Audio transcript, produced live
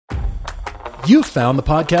You found the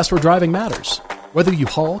podcast where driving matters. Whether you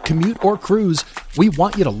haul, commute, or cruise, we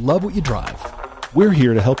want you to love what you drive. We're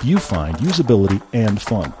here to help you find usability and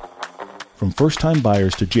fun. From first-time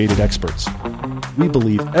buyers to jaded experts, we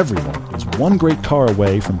believe everyone is one great car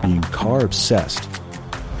away from being car-obsessed.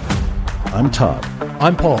 I'm Todd.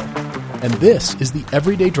 I'm Paul, and this is the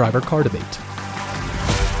Everyday Driver Car Debate.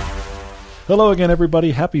 Hello again,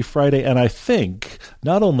 everybody. Happy Friday. And I think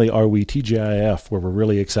not only are we TGIF, where we're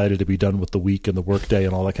really excited to be done with the week and the workday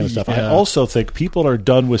and all that kind of stuff, I also think people are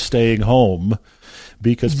done with staying home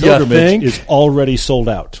because Pilgrimage is already sold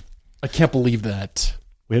out. I can't believe that.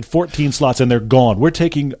 We had 14 slots and they're gone. We're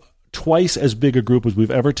taking twice as big a group as we've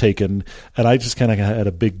ever taken, and I just kind of had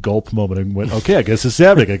a big gulp moment and went, okay, I guess it's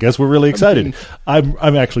happening. I guess we're really excited.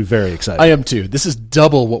 I'm actually very excited. I am too. This is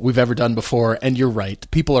double what we've ever done before, and you're right.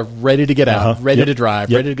 People are ready to get out, ready to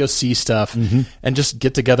drive, ready to go see stuff, and just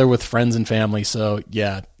get together with friends and family. So,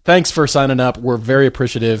 yeah. Thanks for signing up. We're very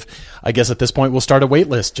appreciative. I guess at this point we'll start a wait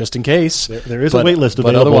list just in case. There is a wait list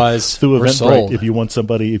available, but otherwise, through we're Eventbrite sold. if you want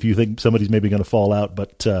somebody, if you think somebody's maybe going to fall out.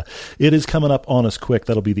 But it is coming up on us quick.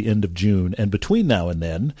 That'll be the end of June. And between now and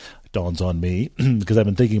then, dawns on me, because I've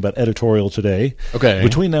been thinking about editorial today. Okay.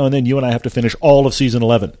 Between now and then, you and I have to finish all of season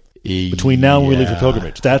 11. Between now and we leave for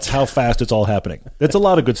Pilgrimage. That's how fast it's all happening. It's a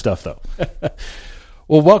lot of good stuff, though.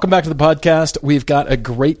 Well, welcome back to the podcast. We've got a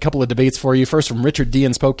great couple of debates for you. First from Richard D.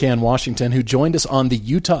 in Spokane, Washington, who joined us on the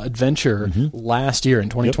Utah Adventure last year in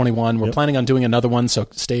 2021. We're planning on doing another one, so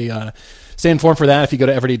stay informed for that. If you go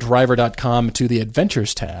to everydaydriver.com to the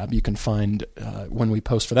Adventures tab, you can find when we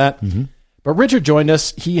post for that. But Richard joined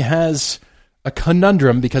us. He has a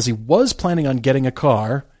conundrum because he was planning on getting a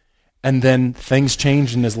car, and then things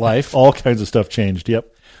changed in his life. All kinds of stuff changed,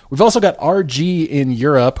 yep. We've also got RG in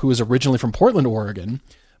Europe, who is originally from Portland, Oregon.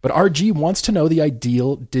 But RG wants to know the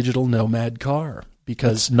ideal digital Nomad car.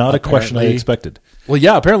 Because that's not a question I expected. Well,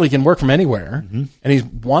 yeah, apparently he can work from anywhere. And he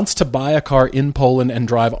wants to buy a car in Poland and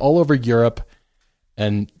drive all over Europe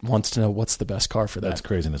and wants to know what's the best car for that. That's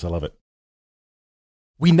craziness. I love it.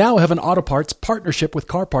 We now have an auto parts partnership with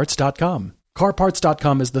CarParts.com.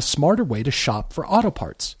 CarParts.com is the smarter way to shop for auto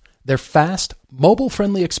parts. Their fast,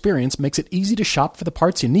 mobile-friendly experience makes it easy to shop for the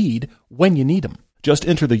parts you need when you need them. Just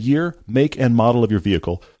enter the year, make, and model of your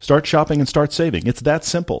vehicle. Start shopping and start saving. It's that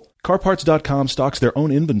simple. CarParts.com stocks their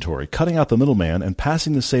own inventory, cutting out the middleman and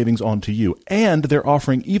passing the savings on to you. And they're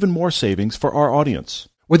offering even more savings for our audience.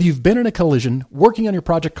 Whether you've been in a collision, working on your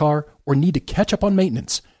project car, or need to catch up on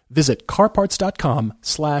maintenance, visit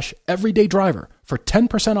CarParts.com/everydaydriver for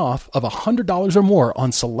 10% off of $100 or more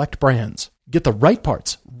on select brands. Get the right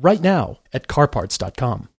parts right now at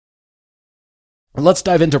CarParts.com. Let's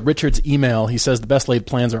dive into Richard's email. He says the best laid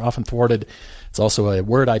plans are often thwarted. It's also a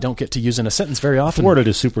word I don't get to use in a sentence very often. Thwarted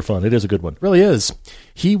is super fun. It is a good one. It really is.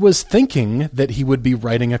 He was thinking that he would be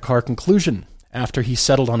writing a car conclusion after he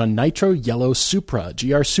settled on a nitro yellow Supra,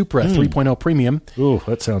 GR Supra 3.0 Premium. Ooh,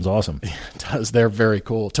 that sounds awesome. It does. They're very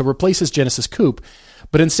cool. To replace his Genesis Coupe,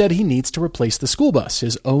 but instead he needs to replace the school bus,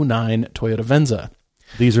 his 09 Toyota Venza.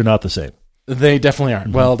 These are not the same. They definitely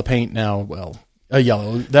aren't. Well, the paint now, a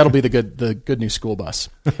yellow. That'll be the good new school bus.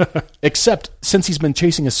 Except since he's been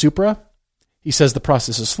chasing a Supra, he says the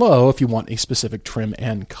process is slow if you want a specific trim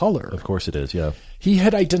and color. Of course it is, yeah. He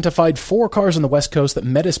had identified 4 cars on the West Coast that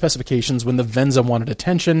met his specifications when the Venza wanted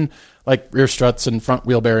attention, like rear struts and front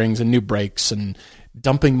wheel bearings and new brakes, and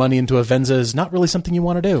dumping money into a Venza is not really something you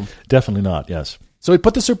want to do. Definitely not, yes. So he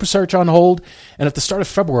put the Supra search on hold, and at the start of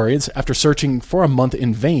February, after searching for a month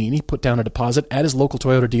in vain, he put down a deposit at his local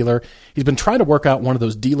Toyota dealer. He's been trying to work out one of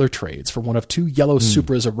those dealer trades for one of 2 yellow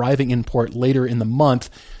Supras arriving in port later in the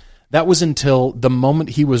month. That was until the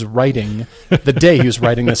moment he was writing, the day he was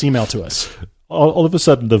writing this email to us. All of a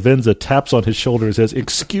sudden, the Venza taps on his shoulder and says,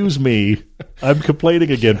 "Excuse me, I'm complaining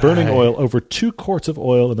again. Burning oil, over 2 quarts of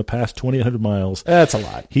oil in the past 2,800 miles. That's a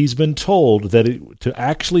lot." He's been told that to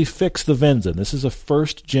actually fix the Venza, and this is a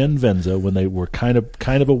first-gen Venza when they were kind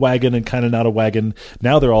of a wagon and kind of not a wagon.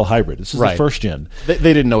 Now they're all hybrid. This is the first gen. They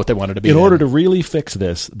didn't know what they wanted to be. In order to really fix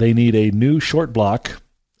this, they need a new short block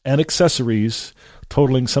and accessories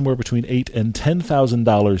totaling somewhere between $8,000 and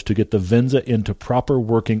 $10,000 to get the Venza into proper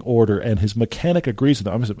working order. And his mechanic agrees with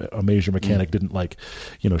them. I'm a major mechanic, didn't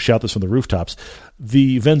shout this from the rooftops.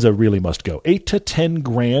 The Venza really must go. $8,000 to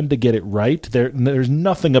 $10,000 to get it right. There's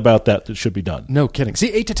nothing about that should be done. No kidding.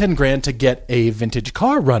 See, $8,000 to $10,000 to get a vintage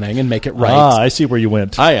car running and make it right. I see where you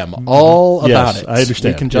went. I am all about it. I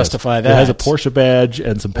understand. You can justify that. It has a Porsche badge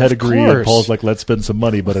and some pedigree. And Paul's like, let's spend some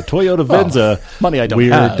money. But a Toyota Venza, money I don't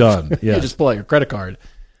we're have. Done. Yes. You just pull out your credit card.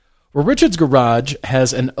 Well, Richard's garage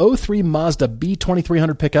has an 03 Mazda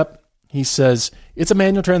B2300 pickup, He says, it's a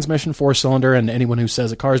manual transmission, 4-cylinder, and anyone who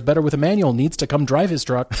says a car is better with a manual needs to come drive his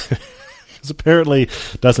truck. This apparently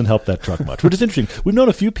doesn't help that truck much, which is interesting. We've known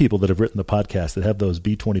a few people that have written the podcast that have those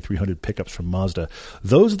B2300 pickups from Mazda.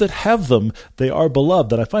 Those that have them, they are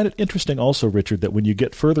beloved. And I find it interesting also, Richard, that when you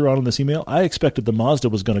get further on in this email, I expected the Mazda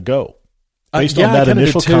was going to go. Based on that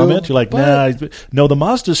initial comment, you're like, nah. No, the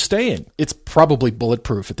Mazda's staying. It's probably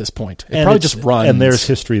bulletproof at this point. It probably just runs. And there's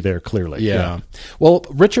history there, clearly. Yeah. Well,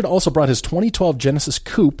 Richard also brought his 2012 Genesis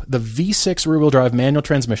Coupe, the V6 rear-wheel drive manual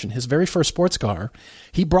transmission, his very first sports car.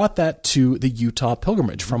 He brought that to the Utah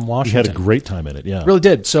pilgrimage from Washington. He had a great time in it, yeah. Really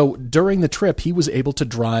did. So during the trip, he was able to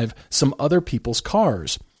drive some other people's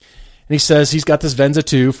cars. And he says he's got this Venza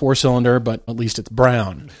 2 4-cylinder, but at least it's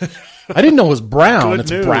brown. I didn't know it was brown.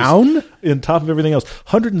 It's brown? In top of everything else.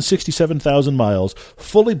 167,000 miles,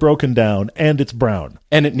 fully broken down, and it's brown.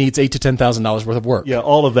 And it needs $8,000 to $10,000 worth of work. Yeah,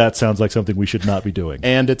 all of that sounds like something we should not be doing.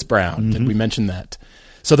 And it's brown. Did we mention that?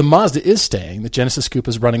 So the Mazda is staying. The Genesis Coupe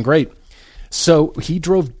is running great. So he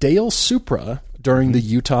drove Dale Supra during the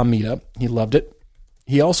Utah meetup. He loved it.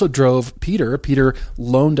 He also drove Peter. Peter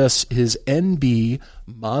loaned us his NB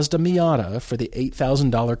Mazda Miata for the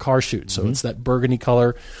 $8,000 car shoot. So it's that burgundy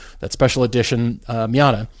color, that special edition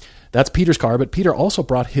Miata. That's Peter's car, but Peter also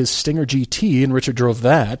brought his Stinger GT, and Richard drove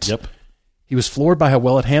that. Yep. He was floored by how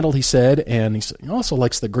well it handled, he said, and he also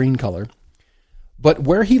likes the green color. But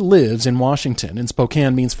where he lives in Washington, in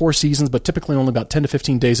Spokane, means 4 seasons, but typically only about 10 to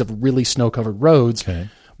 15 days of really snow-covered roads. Okay.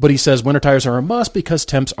 But he says winter tires are a must because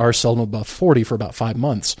temps are seldom above 40 for about 5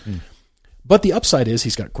 months. But the upside is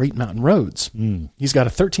he's got great mountain roads. He's got a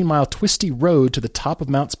 13-mile twisty road to the top of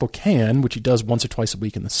Mount Spokane, which he does once or twice a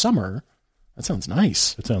week in the summer. That sounds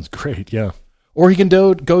nice. That sounds great, yeah. Or he can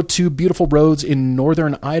go to beautiful roads in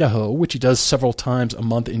northern Idaho, which he does several times a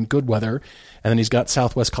month in good weather. And then he's got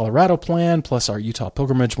Southwest Colorado planned, plus our Utah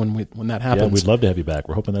pilgrimage when that happens. Yeah, we'd love to have you back.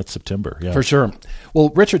 We're hoping that's September. Yeah. For sure.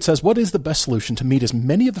 Well, Richard says, what is the best solution to meet as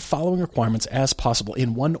many of the following requirements as possible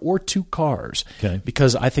in 1 or 2 cars? Okay.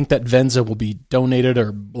 Because I think that Venza will be donated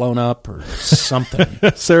or blown up or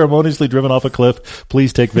something. Ceremoniously driven off a cliff.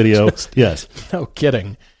 Please take video. Yes. No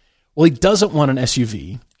kidding. Well, he doesn't want an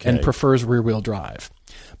SUV and prefers rear-wheel drive.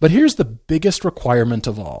 But here's the biggest requirement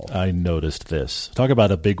of all. I noticed this. Talk about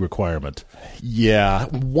a big requirement. Yeah.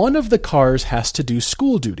 One of the cars has to do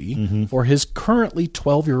school duty for his currently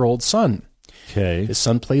 12-year-old son. Okay. His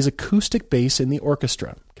son plays acoustic bass in the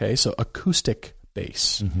orchestra. Okay, so acoustic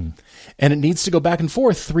bass. And it needs to go back and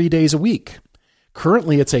forth 3 days a week.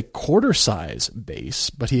 Currently, it's a quarter-size bass,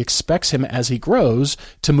 but he expects him, as he grows,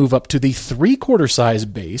 to move up to the 3/4-size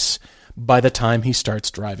bass by the time he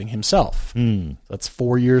starts driving himself. That's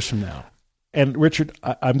 4 years from now. And, Richard,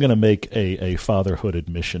 I'm going to make a fatherhood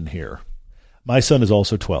admission here. My son is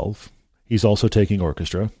also 12. He's also taking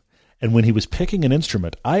orchestra. And when he was picking an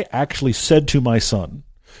instrument, I actually said to my son,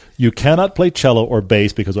 you cannot play cello or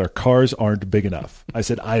bass because our cars aren't big enough. I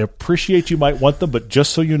said, I appreciate you might want them, but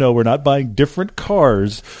just so you know, we're not buying different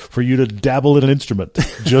cars for you to dabble in an instrument,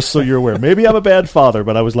 just so you're aware. Maybe I'm a bad father,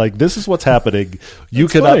 but I was like, this is what's happening. You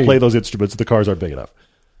cannot play those instruments. The cars aren't big enough.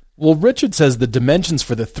 Well, Richard says the dimensions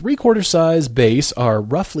for the 3/4-size bass are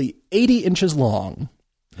roughly 80 inches long.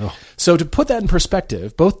 Oh. So to put that in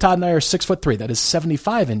perspective, both Todd and I are 6'3". That is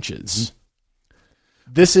 75 inches.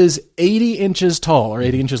 This is 80 inches tall or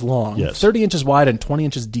 80 inches long, 30 inches wide and 20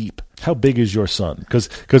 inches deep. How big is your son?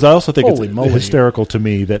 Because I also think it's hysterical to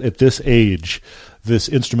me that at this age, this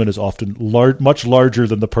instrument is often much larger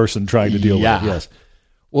than the person trying to deal with it. Yes.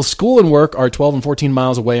 Well, school and work are 12 and 14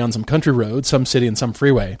 miles away on some country roads, some city and some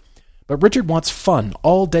freeway. But Richard wants fun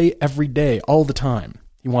all day, every day, all the time.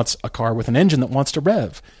 He wants a car with an engine that wants to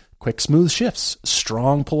rev. Quick, smooth shifts,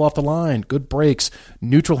 strong pull off the line, good brakes,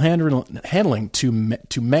 neutral handling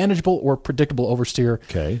to manageable or predictable oversteer.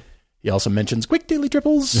 Okay. He also mentions quick daily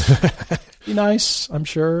triples. Be nice, I'm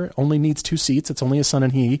sure. Only needs 2 seats. It's only his son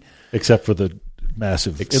and he. Except for the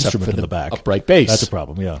massive instrument in the back. Upright bass. That's a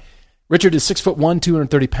problem, yeah. Richard is 6'1",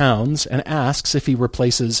 230 pounds, and asks if he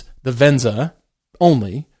replaces the Venza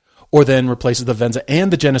only, or then replaces the Venza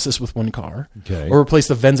and the Genesis with 1 car, or replace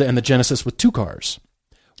the Venza and the Genesis with 2 cars.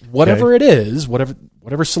 Whatever it is,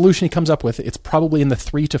 whatever solution he comes up with, it's probably in the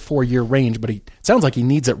 3 to 4 year range, but it sounds like he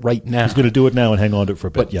needs it right now. He's going to do it now and hang on to it for a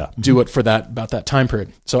bit. But do it for about that time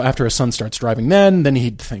period. So after his son starts driving then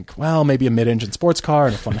he'd think, well, maybe a mid-engine sports car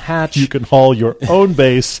and a fun hatch. You can haul your own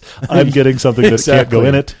base. I'm getting something that can't go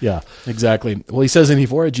in it. Yeah. Exactly. Well, he says an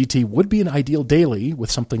Evora GT would be an ideal daily with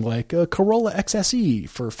something like a Corolla XSE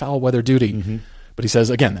for foul weather duty. But he says,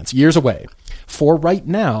 again, that's years away. For right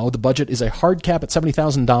now, the budget is a hard cap at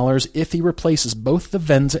 $70,000 if he replaces both the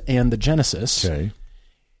Venza and the Genesis. Okay.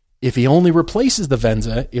 If he only replaces the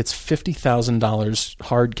Venza, it's $50,000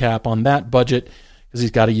 hard cap on that budget because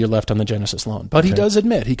he's got a year left on the Genesis loan. But he does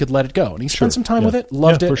admit he could let it go. And he spent some time with it,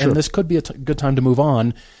 loved it, and this could be a good time to move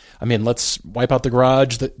on. I mean, let's wipe out the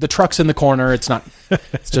garage. The truck's in the corner. It's not.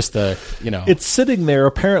 It's just the. It's sitting there.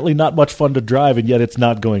 Apparently, not much fun to drive, and yet it's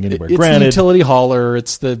not going anywhere. It's Granted, the utility hauler.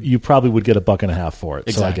 It's the. You probably would get $1.50 for it.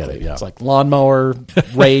 Exactly. So I get it. Yeah. It's like lawnmower,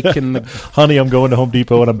 rake, and the. Honey, I'm going to Home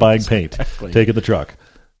Depot and I'm buying paint. Exactly. Taking the truck.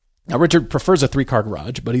 Now, Richard prefers a 3-car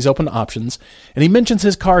garage, but he's open to options, and he mentions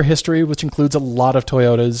his car history, which includes a lot of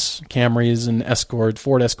Toyotas, Camrys, and Escort,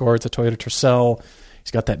 Ford Escorts, a Toyota Tercel.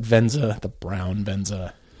 He's got that Venza, the brown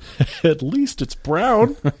Venza. At least it's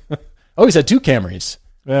brown. Oh, he's had 2 Camrys.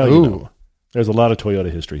 Well, there's a lot of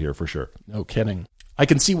Toyota history here for sure. No kidding. I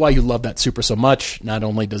can see why you love that Supra so much. Not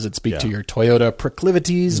only does it speak to your Toyota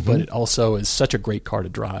proclivities, but it also is such a great car to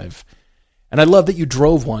drive. And I love that you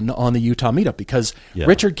drove one on the Utah meetup because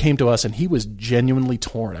Richard came to us and he was genuinely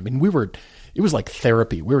torn. I mean, it was like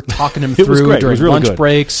therapy. We were talking him through during lunch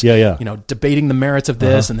breaks, debating the merits of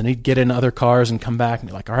this, and then he'd get in other cars and come back and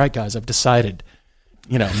be like, all right, guys, I've decided.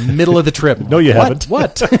 Middle of the trip. No, you haven't.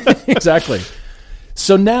 What? Exactly.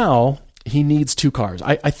 So now he needs 2 cars.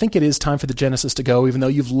 I think it is time for the Genesis to go, even though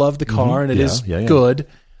you've loved the car and it is good.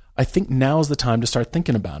 I think now's the time to start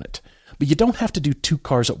thinking about it. But you don't have to do 2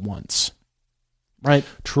 cars at once. Right?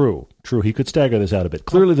 True. He could stagger this out a bit.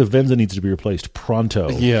 Clearly the Venza needs to be replaced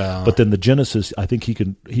pronto. Yeah. But then the Genesis, I think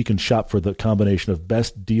he can shop for the combination of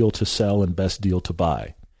best deal to sell and best deal to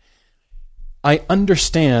buy. I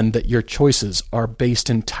understand that your choices are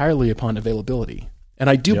based entirely upon availability.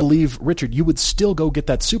 And I do believe, Richard, you would still go get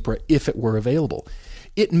that Supra if it were available.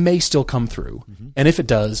 It may still come through. And if it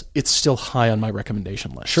does, it's still high on my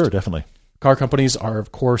recommendation list. Sure, definitely. Car companies are,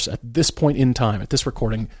 of course, at this point in time, at this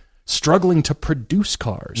recording, struggling to produce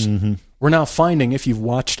cars. We're now finding, if you've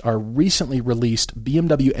watched our recently released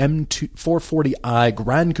BMW M440i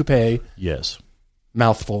Grand Coupe,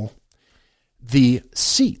 mouthful, the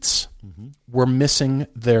seats were missing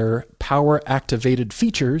their power-activated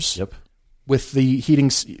features with the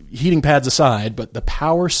heating pads aside, but the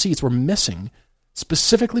power seats were missing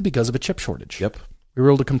specifically because of a chip shortage. We were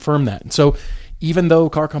able to confirm that. And so even though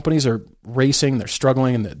car companies are racing, they're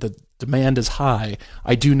struggling, and the demand is high,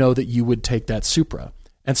 I do know that you would take that Supra.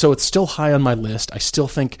 And so it's still high on my list. I still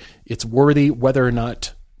think it's worthy whether or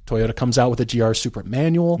not Toyota comes out with a GR Supra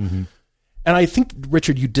manual. And I think,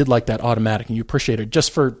 Richard, you did like that automatic, and you appreciated it just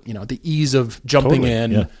for the ease of jumping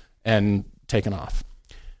in and taking off.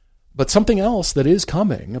 But something else that is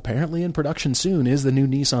coming, apparently in production soon, is the new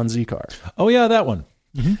Nissan Z-Car. Oh, yeah, that one.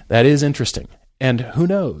 That is interesting. And who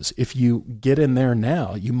knows, if you get in there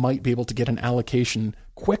now, you might be able to get an allocation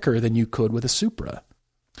quicker than you could with a Supra.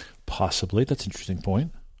 Possibly. That's an interesting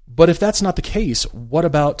point. But if that's not the case, what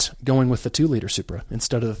about going with the 2-liter Supra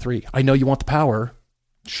instead of the 3? I know you want the power.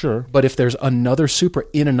 Sure. But if there's another Supra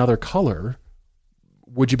in another color,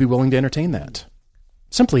 would you be willing to entertain that?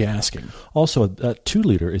 Simply asking. Also, that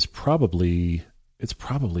 2-liter is probably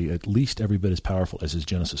at least every bit as powerful as his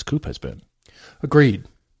Genesis Coupe has been. Agreed.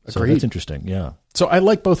 So that's interesting, yeah. So I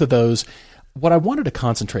like both of those. What I wanted to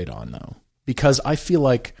concentrate on, though, because I feel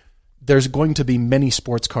like there's going to be many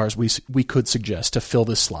sports cars we could suggest to fill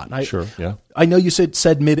this slot. And I know you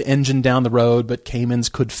said mid-engine down the road, but Caymans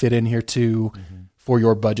could fit in here too for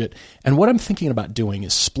your budget. And what I'm thinking about doing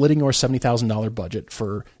is splitting your $70,000 budget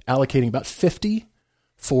for allocating about $50,000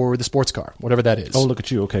 for the sports car, whatever that is. Oh, look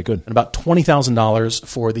at you. Okay, good. And about $20,000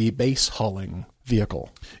 for the base hauling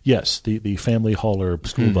vehicle. Yes, the family hauler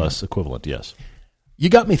school bus equivalent, yes. You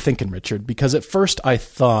got me thinking, Richard, because at first I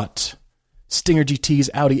thought Stinger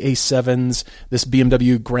GTs, Audi A7s, this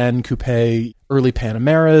BMW Grand Coupe, early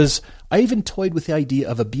Panameras. I even toyed with the idea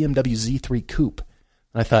of a BMW Z3 Coupe.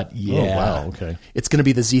 And I thought, it's going to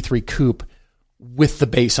be the Z3 Coupe with the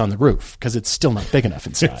base on the roof because it's still not big enough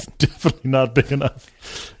inside. It's definitely not big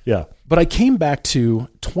enough. Yeah. But I came back to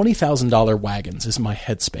 $20,000 wagons is my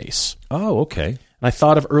headspace. Oh, okay. And I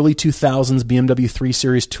thought of early 2000s BMW 3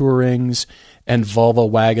 Series Tourings and Volvo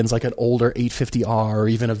wagons like an older 850R or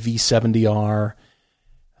even a V70R.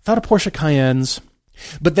 I thought of Porsche Cayennes.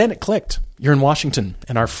 But then it clicked. You're in Washington.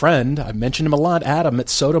 And our friend, I mentioned him a lot, Adam at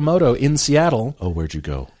Sotomoto in Seattle. Oh, where'd you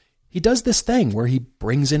go? He does this thing where he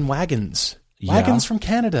brings in wagons. Wagons from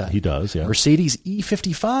Canada. He does, yeah. Mercedes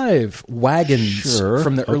E55 wagons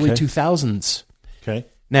from the early 2000s. Okay.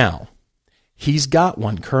 Now, he's got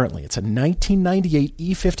one currently. It's a 1998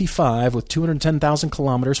 E55 with 210,000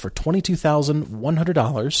 kilometers for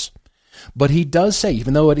 $22,100. But he does say,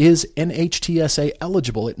 even though it is NHTSA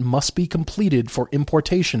eligible, it must be completed for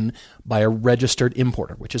importation by a registered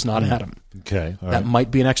importer, which is not Adam. Okay. All that right.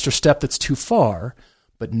 might be an extra step that's too far,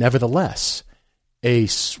 but nevertheless, a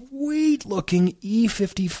sweet-looking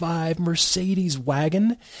E55 Mercedes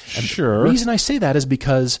wagon. And Sure. the reason I say that is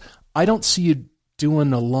because I don't see you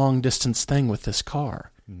doing a long-distance thing with this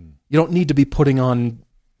car. You don't need to be putting on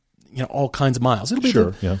all kinds of miles. It'll be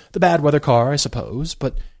the bad weather car, I suppose,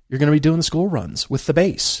 but you're going to be doing the school runs with the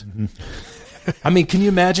base. I mean, can you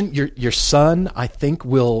imagine your son, I think,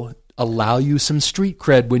 will allow you some street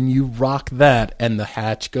cred when you rock that and the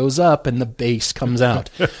hatch goes up and the base comes out.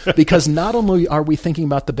 Because not only are we thinking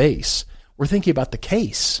about the base, we're thinking about the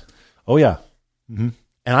case. Oh, yeah. Mm-hmm.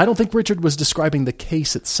 And I don't think Richard was describing the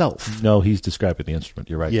case itself. No, he's describing the instrument.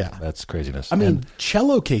 You're right. Yeah. That's craziness. I mean,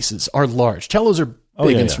 cello cases are large. Cellos are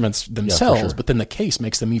big instruments themselves, for sure. but then the case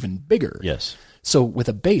makes them even bigger. Yes. So with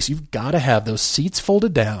a bass, you've got to have those seats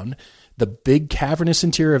folded down, the big cavernous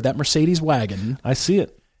interior of that Mercedes wagon. I see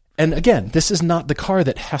it. And again, this is not the car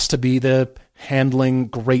that has to be the handling,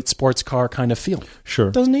 great sports car kind of feel. Sure.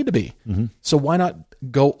 It doesn't need to be. Mm-hmm. So why not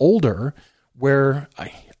go older where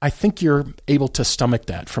I think you're able to stomach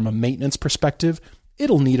that from a maintenance perspective.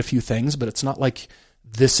 It'll need a few things, but it's not like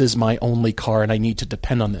this is my only car and I need to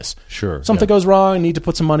depend on this. Sure. Something goes wrong, I need to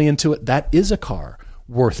put some money into it. That is a car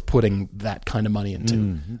worth putting that kind of money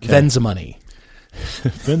into. Okay. Venza money.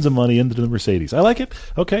 Venza money into the Mercedes. I like it.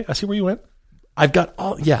 Okay, I see where you went. I've got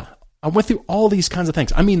I went through all these kinds of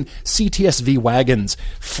things. I mean, CTSV wagons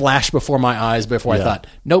flashed before my eyes before I thought,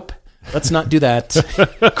 nope, let's not do that.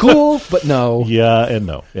 Cool, but no. Yeah and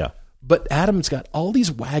no. Yeah. But Adam's got all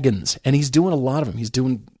these wagons, and he's doing a lot of them. He's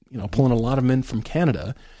doing, pulling a lot of them in from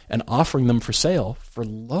Canada and offering them for sale for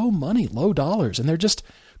low money, low dollars. And they're just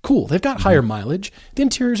cool. They've got higher mileage. The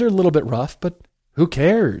interiors are a little bit rough, but who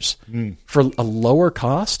cares? For a lower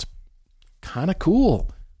cost, kind of cool.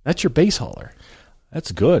 That's your base hauler.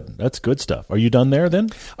 That's good. That's good stuff. Are you done there then?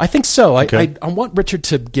 I think so. Okay. I want Richard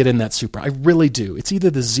to get in that Supra. I really do. It's either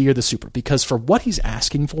the Z or the Supra, because for what he's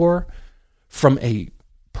asking for from a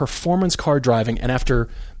performance car driving, and after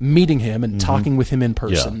meeting him and talking with him in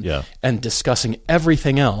person and discussing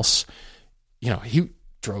everything else, he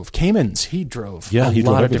drove Caymans. He drove a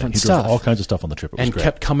lot of different stuff. All kinds of stuff on the trip. It was and great.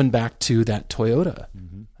 kept coming back to that Toyota.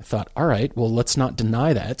 I thought, all right, well, let's not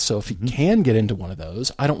deny that. So if you can get into one of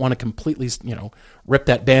those, I don't want to completely, rip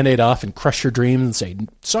that Band-Aid off and crush your dreams and say,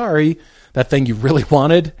 sorry, that thing you really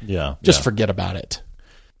wanted, just forget about it.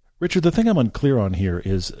 Richard, the thing I'm unclear on here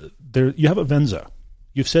is you have a Venza.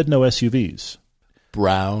 You've said no SUVs.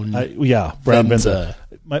 Brown Venza.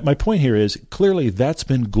 My point here is clearly that's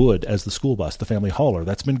been good as the school bus, the family hauler.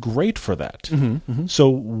 That's been great for that. So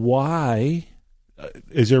why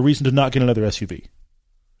is there a reason to not get another SUV?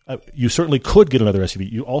 You certainly could get another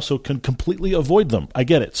SUV. You also can completely avoid them. I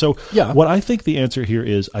get it. So what I think the answer here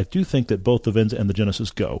is, I do think that both the Venza and the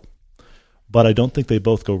Genesis go, but I don't think they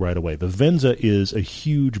both go right away. The Venza is a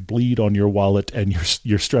huge bleed on your wallet and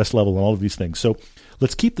your stress level and all of these things. So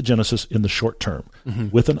let's keep the Genesis in the short term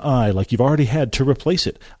with an eye like you've already had to replace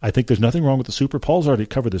it. I think there's nothing wrong with the Supra. Paul's already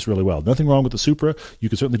covered this really well. Nothing wrong with the Supra. You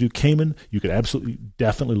could certainly do Cayman. You could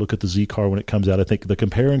definitely look at the Z car when it comes out. I think the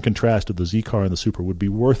compare and contrast of the Z car and the Supra would be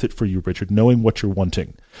worth it for you, Richard, knowing what you're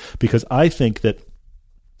wanting. Because I think that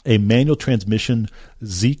a manual transmission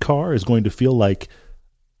Z car is going to feel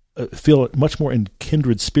much more in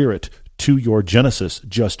kindred spirit to your Genesis,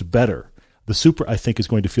 just better. The Supra, I think, is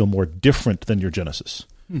going to feel more different than your Genesis.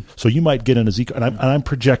 So you might get in a Z car, and I'm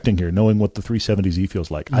projecting here, knowing what the 370Z feels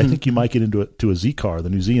like. I think you might get into a Z car, the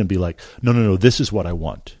new Z, and be like, no, this is what I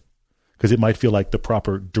want. Because it might feel like the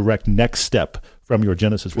proper direct next step from your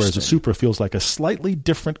Genesis, whereas the Supra feels like a slightly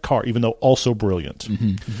different car, even though also brilliant.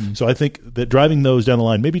 So I think that driving those down the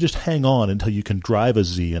line, maybe just hang on until you can drive a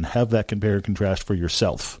Z and have that compare and contrast for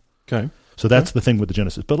yourself. Okay. So that's the thing with the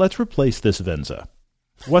Genesis. But let's replace this Venza.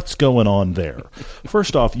 What's going on there?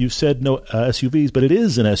 First off, you said no SUVs, but it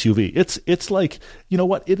is an SUV. It's like, you know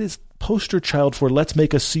what? It is poster child for let's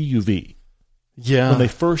make a CUV. Yeah. When they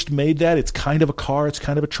first made that, it's kind of a car, it's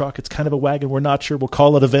kind of a truck, it's kind of a wagon. We're not sure. We'll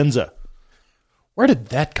call it a Venza. Where did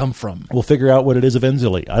that come from? We'll figure out what it is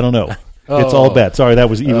eventually. I don't know. It's all bad. Sorry, that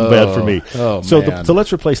was even bad for me. So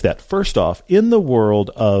let's replace that. First off, in the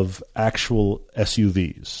world of actual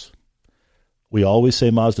SUVs, we always say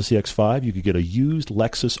Mazda CX-5. You could get a used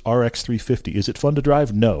Lexus RX 350. Is it fun to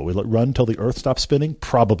drive? No. Will it run till the earth stops spinning?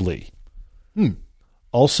 Probably.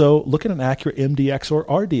 Also, look at an Acura MDX or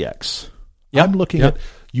RDX. I'm looking at,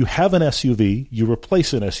 you have an SUV, you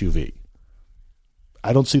replace an SUV.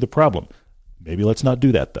 I don't see the problem. Maybe let's not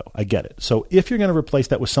do that, though. I get it. So if you're going to replace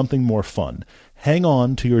that with something more fun, hang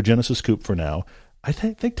on to your Genesis Coupe for now. I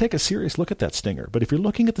think take a serious look at that Stinger. But if you're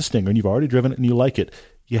looking at the Stinger and you've already driven it and you like it,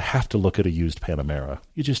 you have to look at a used Panamera.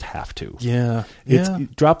 You just have to. Yeah.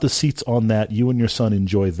 Drop the seats on that. You and your son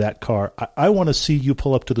enjoy that car. I want to see you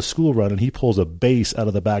pull up to the school run and he pulls a bass out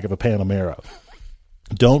of the back of a Panamera.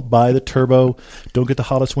 Don't buy the turbo. Don't get the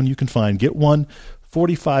hottest one you can find. Get one,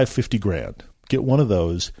 $45,000-$50,000. Get one of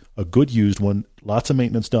those, a good used one, lots of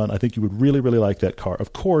maintenance done. I think you would really, really like that car.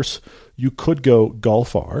 Of course, you could go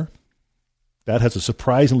Golf R. That has a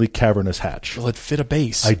surprisingly cavernous hatch. Will it fit a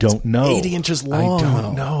base? I don't know. 80 inches long. I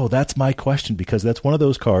don't know. That's my question, because that's one of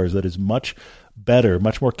those cars that is much better,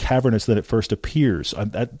 much more cavernous than it first appears.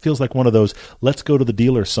 That feels like one of those, let's go to the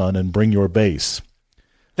dealer, son, and bring your base.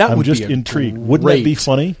 That would just be intrigued. Wouldn't that be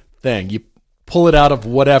funny? Thing. You pull it out of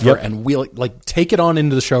whatever and wheel it, like take it on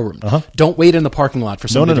into the showroom. Don't wait in the parking lot for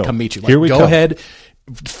somebody to come meet you. Like, Here we go ahead,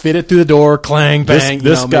 fit it through the door, clang, bang.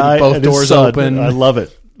 This guy, maybe both and his doors son, open. I love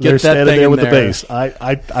it. They're standing there with the base.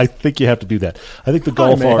 I think you have to do that. I think the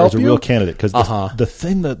Golf R is a real candidate, because the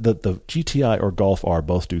thing that the GTI or Golf R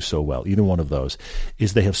both do so well, either one of those,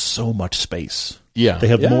 is they have so much space. Yeah. They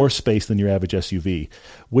have more space than your average SUV,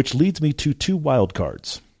 which leads me to two wild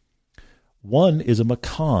cards. One is a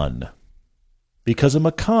Macan, because a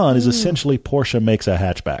Macan is essentially Porsche makes a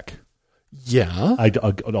hatchback. Yeah. I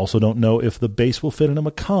also don't know if the base will fit in a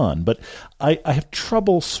Macan, but I have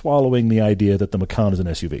trouble swallowing the idea that the Macan is an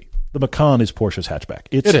SUV. The Macan is Porsche's hatchback.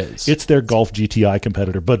 It is. It's their Golf GTI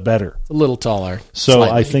competitor, but better. It's a little taller. So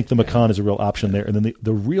slightly. I think the Macan is a real option there. And then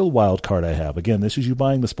the real wild card I have, again, this is you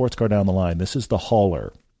buying the sports car down the line. This is the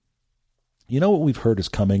hauler. You know what we've heard is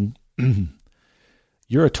coming?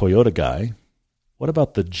 You're a Toyota guy. What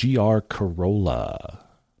about the GR Corolla?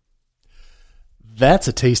 That's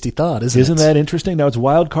a tasty thought, isn't it? Isn't that interesting? Now, it's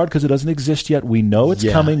wild card because it doesn't exist yet. We know it's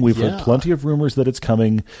coming. We've heard plenty of rumors that it's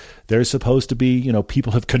coming. There's supposed to be,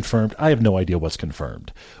 people have confirmed. I have no idea what's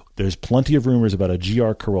confirmed. There's plenty of rumors about a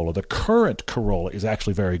GR Corolla. The current Corolla is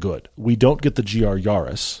actually very good. We don't get the GR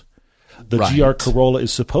Yaris. The GR Corolla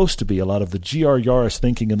is supposed to be a lot of the GR Yaris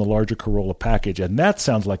thinking in the larger Corolla package, and that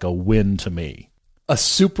sounds like a win to me. A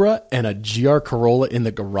Supra and a GR Corolla in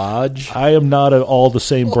the garage. I am not an all the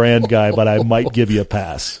same brand guy, but I might give you a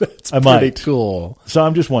pass. That's pretty cool. So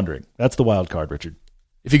I'm just wondering. That's the wild card, Richard.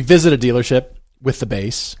 If you visit a dealership with the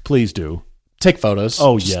base, please do. Take photos.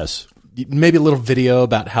 Oh, yes. Maybe a little video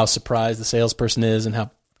about how surprised the salesperson is and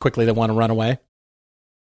how quickly they want to run away.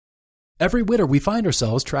 Every winter, we find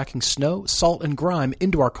ourselves tracking snow, salt, and grime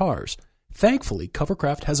into our cars. Thankfully,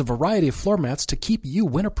 Covercraft has a variety of floor mats to keep you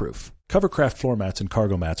winterproof. Covercraft floor mats and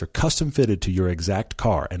cargo mats are custom fitted to your exact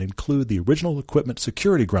car and include the original equipment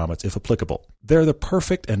security grommets if applicable. They're the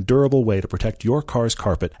perfect and durable way to protect your car's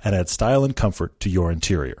carpet and add style and comfort to your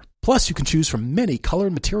interior. Plus, you can choose from many color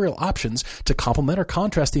and material options to complement or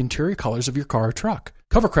contrast the interior colors of your car or truck.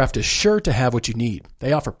 Covercraft is sure to have what you need.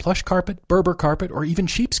 They offer plush carpet, Berber carpet, or even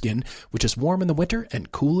sheepskin, which is warm in the winter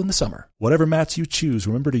and cool in the summer. Whatever mats you choose,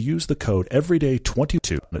 remember to use the code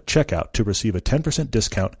EVERYDAY22 at checkout to receive a 10%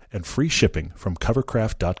 discount and free shipping from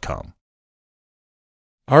covercraft.com.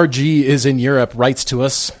 RG is in Europe, writes to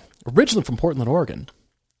us, originally from Portland, Oregon,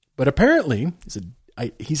 but apparently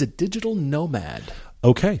he's a digital nomad.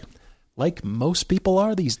 Okay. Like most people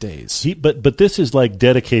are these days. But this is like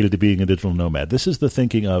dedicated to being a digital nomad. This is the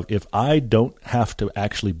thinking of, if I don't have to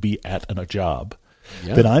actually be at a job,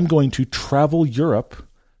 then I'm going to travel Europe,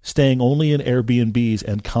 staying only in Airbnbs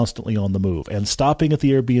and constantly on the move, and stopping at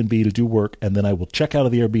the Airbnb to do work, and then I will check out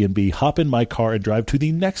of the Airbnb, hop in my car, and drive to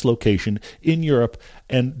the next location in Europe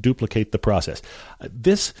and duplicate the process.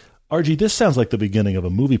 This sounds like the beginning of a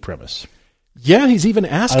movie premise. Yeah, he's even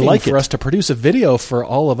asking for us to produce a video for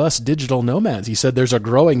all of us digital nomads. He said there's a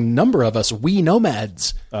growing number of us, we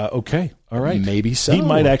nomads. Okay, all right. Maybe so. He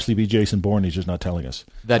might actually be Jason Bourne. He's just not telling us.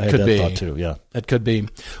 That could be. Thought too, yeah. That could be.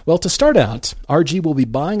 Well, to start out, RG will be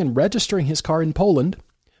buying and registering his car in Poland,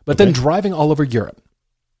 but then driving all over Europe.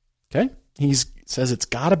 Okay? He says it's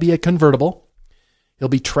got to be a convertible. He'll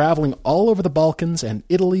be traveling all over the Balkans and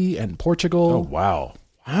Italy and Portugal. Oh, wow.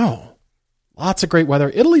 Wow. Lots of great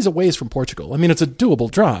weather. Italy's a ways from Portugal. I mean, it's a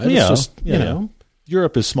doable drive. Yeah, it's just, you know.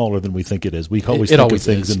 Europe is smaller than we think it is. We always think of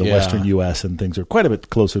things in the Western U.S. and things are quite a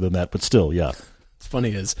bit closer than that, but still, yeah. What's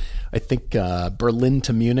funny is I think Berlin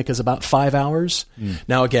to Munich is about 5 hours.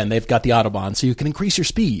 Now, again, they've got the Autobahn, so you can increase your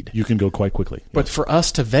speed. You can go quite quickly. But for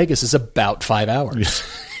us to Vegas is about 5 hours.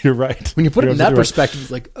 You're right. When you put it in that perspective,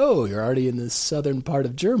 it's like, oh, you're already in the southern part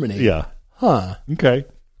of Germany. Yeah. Huh. Okay.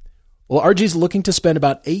 Well, RG's looking to spend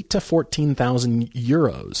about 8,000 to 14,000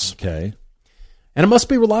 euros. Okay. And it must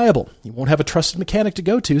be reliable. You won't have a trusted mechanic to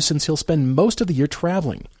go to since he'll spend most of the year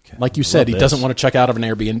traveling. Okay. Like you said, he doesn't want to check out of an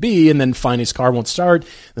Airbnb and then find his car won't start.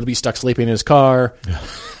 Then he'll be stuck sleeping in his car.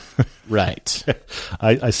 Right.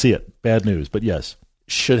 I see it. Bad news, but yes.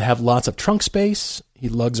 Should have lots of trunk space. He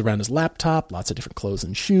lugs around his laptop, lots of different clothes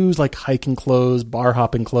and shoes, like hiking clothes, bar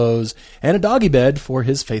hopping clothes, and a doggy bed for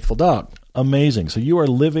his faithful dog. Amazing. So you are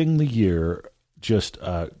living the year just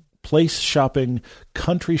place shopping,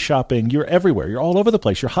 country shopping. You're everywhere. You're all over the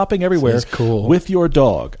place. You're hopping everywhere with your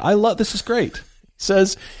dog. I love this. Is great. He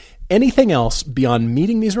says anything else beyond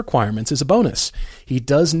meeting these requirements is a bonus. He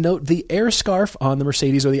does note the air scarf on the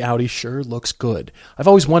Mercedes or the Audi sure looks good. I've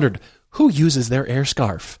always wondered, who uses their air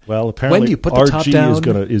scarf? Well, apparently when do you put the top down?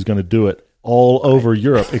 is going to do it all over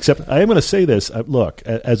Europe. Except I am going to say this. Look,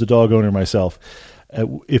 as a dog owner myself,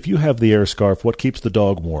 if you have the air scarf, what keeps the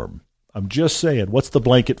dog warm? I'm just saying, what's the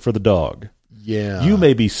blanket for the dog? Yeah. You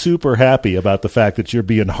may be super happy about the fact that you're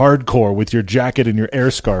being hardcore with your jacket and your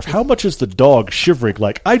air scarf. How much is the dog shivering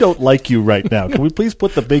like, I don't like you right now. Can we please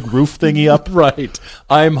put the big roof thingy up? Right.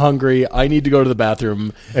 I'm hungry. I need to go to the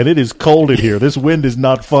bathroom. And it is cold in here. This wind is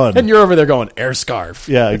not fun. And you're over there going, air scarf.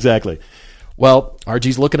 Yeah, exactly. Well,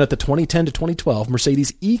 RG's looking at the 2010 to 2012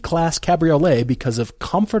 Mercedes E-Class Cabriolet because of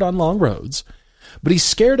comfort on long roads, but he's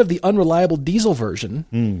scared of the unreliable diesel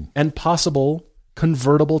version and possible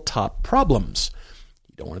convertible top problems.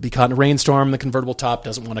 You don't want to be caught in a rainstorm, the convertible top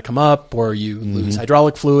doesn't want to come up, or you lose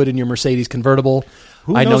hydraulic fluid in your Mercedes convertible.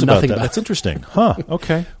 I know nothing about that. That's interesting. Huh,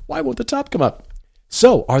 okay. Why won't the top come up?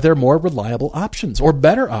 So, are there more reliable options or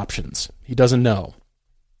better options? He doesn't know.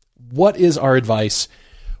 What is our advice?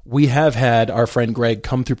 We have had our friend Greg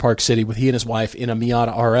come through Park City with he and his wife in a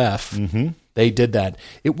Miata RF. Mm-hmm. They did that.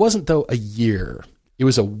 It wasn't, though, a year. It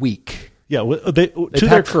was a week. Yeah, they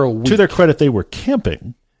packed for a week. To their credit, they were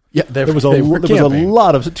camping. Yeah, there was a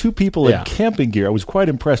lot of two people in camping gear. I was quite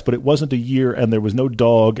impressed, but it wasn't a year, and there was no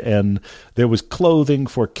dog, and there was clothing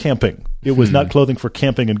for camping. It was not clothing for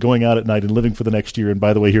camping and going out at night and living for the next year. And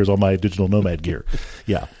by the way, here's all my digital Nomad gear.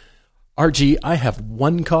 Yeah. RG, I have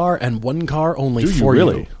one car and one car only for you.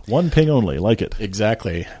 Really? You. One ping only. Like it.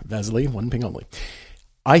 Exactly. Vasily, one ping only.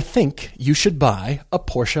 I think you should buy a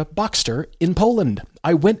Porsche Boxster in Poland.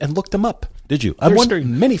 I went and looked them up. Did you? I'm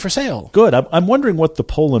wondering many for sale. Good. I'm wondering what the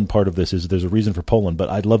Poland part of this is. There's a reason for Poland, but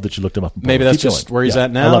I'd love that you looked him up in Poland. Maybe that's just where he's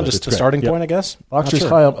at now, just the starting point, I guess.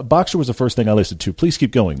 Boxster was the first thing I listed too. Please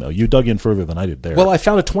keep going, though. You dug in further than I did there. Well, I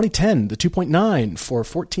found a 2010, the 2.9, for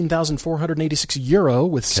 €14,486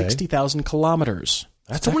 with 60,000 kilometers.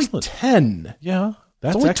 That's only excellent. 10. Yeah.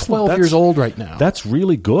 That's only 12 years old right now. That's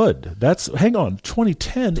really good. Hang on,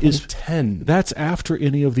 2010 is 10. That's after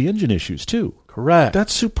any of the engine issues too. Correct.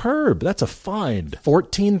 That's superb. That's a find.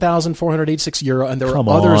 €14,486, and there were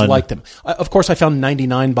others like them. Of course, I found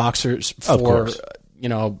 99 Boxers for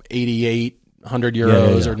 8,800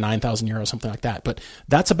 euros or 9,000 euros, something like that. But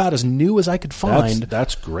that's about as new as I could find.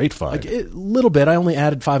 That's great find. Like, a little bit. I only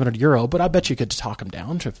added €500, but I bet you could talk them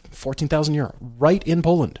down to €14,000 right in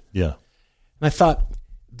Poland. Yeah. And I thought,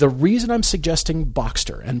 the reason I'm suggesting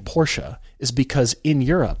Boxster and Porsche is because in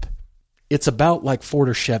Europe, it's about like Ford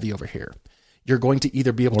or Chevy over here. You're going to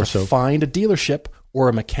either be able to find a dealership or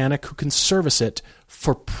a mechanic who can service it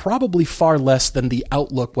for probably far less than the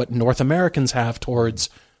outlook what North Americans have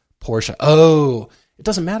towards Porsche. Oh, it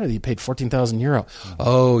doesn't matter that you paid €14,000.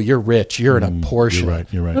 Oh, you're rich. You're in a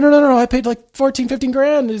Porsche. You're right. No. I paid like 14, 15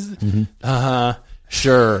 grand.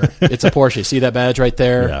 Sure. It's a Porsche. See that badge right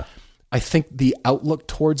there? Yeah. I think the outlook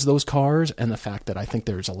towards those cars and the fact that I think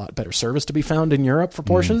there's a lot better service to be found in Europe for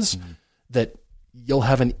Porsches, that you'll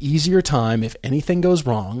have an easier time if anything goes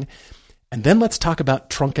wrong. And then let's talk about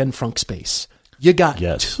trunk and frunk space. You got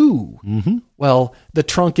two. Mm-hmm. Well, the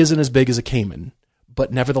trunk isn't as big as a Cayman,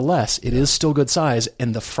 but nevertheless, it is still good size,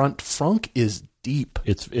 and the front frunk is deep.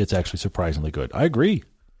 It's actually surprisingly good. I agree.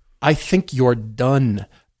 I think you're done.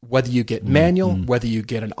 Whether you get manual, whether you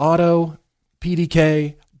get an auto,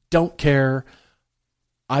 PDK, don't care.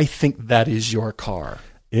 I think that is your car.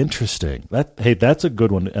 Interesting. That's a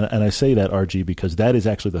good one. And I say that, RG, because that is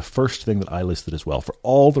actually the first thing that I listed as well, for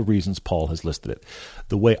all the reasons Paul has listed it.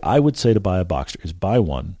 The way I would say to buy a Boxster is buy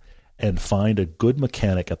one and find a good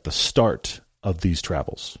mechanic at the start of these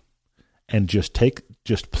travels. And just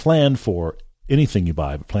plan for anything you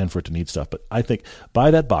buy, but plan for it to need stuff. But I think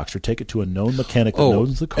buy that Boxster, take it to a known mechanic that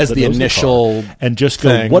knows the car, as the initial car, and just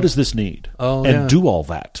go, what does this need? Do all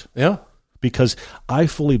that. Yeah. Because I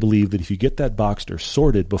fully believe that if you get that Boxster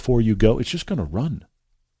sorted before you go, it's just going to run.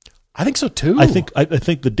 I think so too. I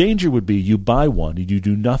think the danger would be you buy one, you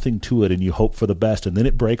do nothing to it, and you hope for the best, and then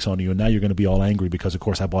it breaks on you, and now you're going to be all angry because, of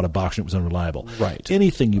course, I bought a box and it was unreliable. Right.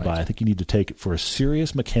 Anything you buy, I think you need to take it for a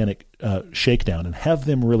serious mechanic shakedown and have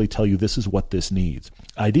them really tell you this is what this needs.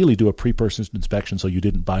 Ideally, do a pre-purchase inspection so you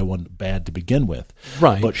didn't buy one bad to begin with.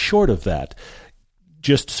 Right. But short of that,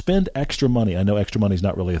 just spend extra money. I know extra money is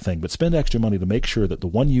not really a thing, but spend extra money to make sure that the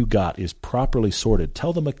one you got is properly sorted.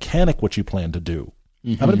 Tell the mechanic what you plan to do.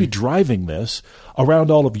 I'm going to be driving this around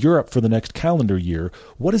all of Europe for the next calendar year.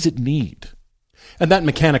 What does it need? And that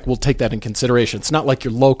mechanic will take that in consideration. It's not like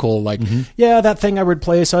your local, yeah, that thing I would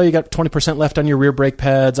replace. Oh, you got 20% left on your rear brake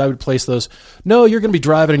pads. I would replace those. No, you're going to be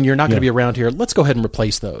driving and you're not going to be around here. Let's go ahead and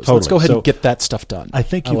replace those. Totally. Let's go ahead and get that stuff done. I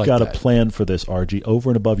think you've got to plan for this, RG, over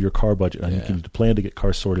and above your car budget. I think you need to plan to get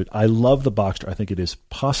cars sorted. I love the Boxster. I think it is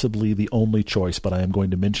possibly the only choice, but I am going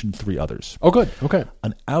to mention 3 others. Oh, good. Okay.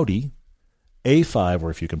 An Audi A5,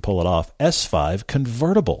 or if you can pull it off, S5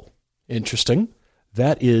 convertible. Interesting.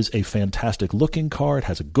 That is a fantastic looking car. It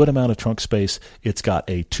has a good amount of trunk space. It's got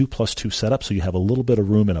a 2+2 setup, so you have a little bit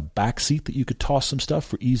of room in a back seat that you could toss some stuff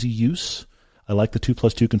for easy use. I like the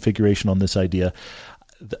 2+2 configuration on this idea.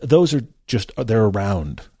 Those are just, they're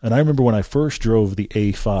around. And I remember when I first drove the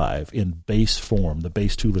A5 in base form, the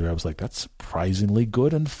base 2-liter, I was like, that's surprisingly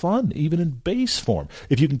good and fun, even in base form.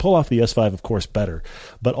 If you can pull off the S5, of course, better.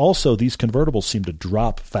 But also, these convertibles seem to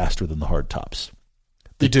drop faster than the hardtops.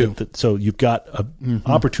 They do. So you've got an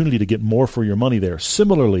opportunity to get more for your money there.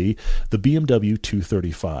 Similarly, the BMW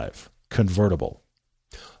 235 convertible.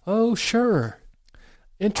 Oh, sure.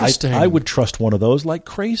 Interesting. I would trust one of those like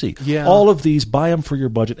crazy. Yeah. All of these, buy them for your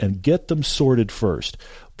budget and get them sorted first.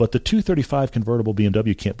 But the 235 convertible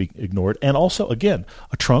BMW can't be ignored. And also, again,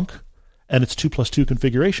 a trunk, and it's 2+2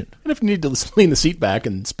 configuration. And if you need to lean the seat back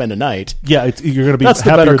and spend a night. Yeah, you're going to be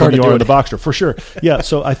happier than you are in the Boxster, for sure. Yeah,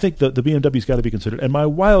 so I think the BMW's got to be considered. And my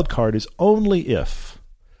wild card is only if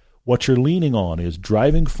what you're leaning on is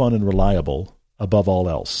driving fun and reliable above all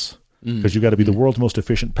else. Because you've got to be the world's most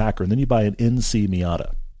efficient packer. And then you buy an NC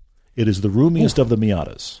Miata. It is the roomiest of the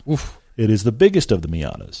Miatas. It is the biggest of the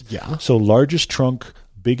Miatas. Yeah. So largest trunk,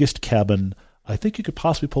 biggest cabin. I think you could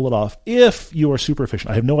possibly pull it off if you are super efficient.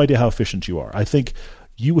 I have no idea how efficient you are. I think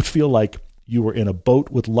you would feel like you were in a boat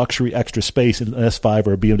with luxury extra space in an S5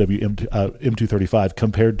 or a BMW M235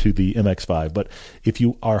 compared to the MX5. But if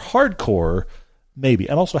you are hardcore, maybe.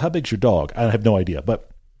 And also, how big's your dog? I have no idea. But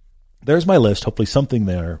there's my list. Hopefully something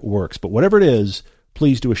there works. But whatever it is,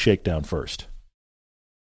 please do a shakedown first.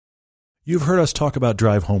 You've heard us talk about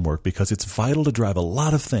drive homework because it's vital to drive a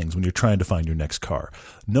lot of things when you're trying to find your next car.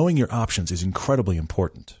 Knowing your options is incredibly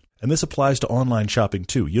important. And this applies to online shopping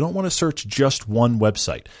too. You don't want to search just one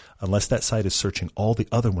website unless that site is searching all the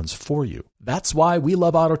other ones for you. That's why we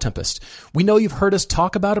love Auto Tempest. We know you've heard us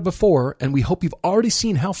talk about it before, and we hope you've already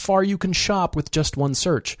seen how far you can shop with just one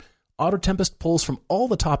search. Auto Tempest pulls from all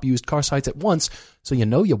the top used car sites at once, so you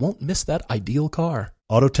know you won't miss that ideal car.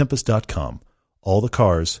 Autotempest.com. All the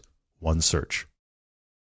cars, one search.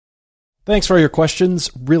 Thanks for all your questions.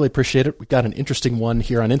 Really appreciate it. We got an interesting one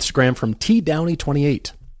here on Instagram from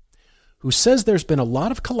TDowney28, who says there's been a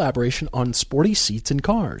lot of collaboration on sporty seats in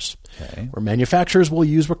cars, where manufacturers will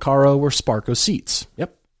use Recaro or Sparco seats.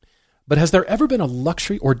 Yep. But has there ever been a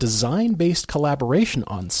luxury or design-based collaboration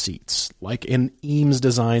on seats, like an Eames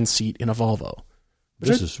design seat in a Volvo?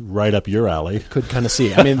 This is right up your alley. Could kind of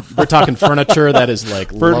see. I mean, we're talking furniture that is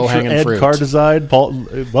like low-hanging fruit. Car design. Paul,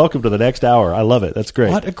 welcome to the next hour. I love it. That's great.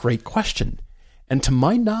 What a great question. And to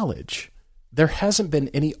my knowledge, there hasn't been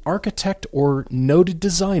any architect or noted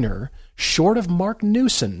designer short of Mark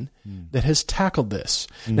Newson that has tackled this.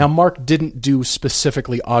 Now, Mark didn't do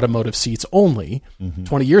specifically automotive seats only.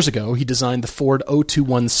 20 years ago, he designed the Ford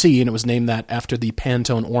 021C, and it was named that after the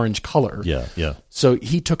Pantone orange color. Yeah, yeah. So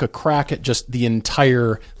he took a crack at just the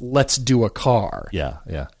entire let's do a car. Yeah,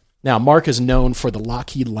 yeah. Now, Mark is known for the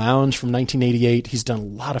Lockheed Lounge from 1988. He's done a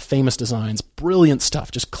lot of famous designs, brilliant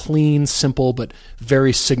stuff, just clean, simple, but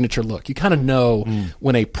very signature look. You kind of know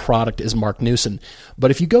when a product is Mark Newson.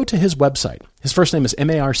 But if you go to his website, his first name is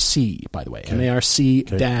M-A-R-C, by the way,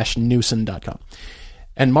 marc-newson.com.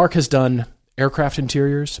 And Mark has done aircraft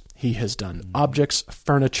interiors. He has done objects,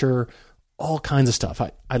 furniture, all kinds of stuff.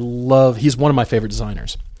 I love, he's one of my favorite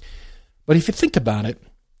designers. But if you think about it,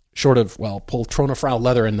 short of, well, Poltrona Frau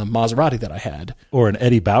leather in the Maserati that I had. Or an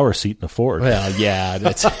Eddie Bauer seat in a Ford. Well, yeah.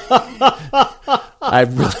 That's, I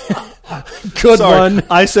really... Good Sorry, one.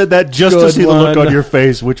 I said that just to see the look on your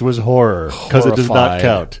face, which was horror, because it does not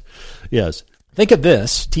count. Yes. Think of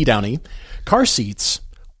this, T. Downey. Car seats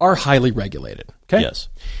are highly regulated. Okay? Yes.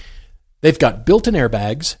 They've got built-in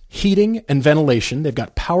airbags, heating and ventilation. They've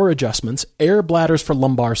got power adjustments, air bladders for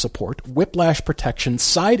lumbar support, whiplash protection,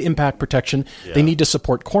 side impact protection. Yeah. They need to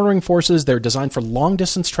support cornering forces. They're designed for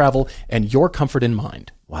long-distance travel and your comfort in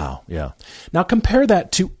mind. Wow, yeah. Now compare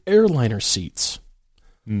that to airliner seats.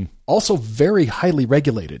 Also very highly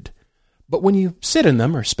regulated. But when you sit in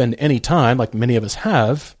them or spend any time, like many of us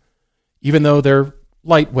have, even though they're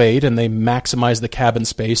lightweight and they maximize the cabin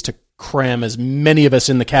space to cram as many of us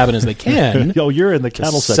in the cabin as they can. You're in the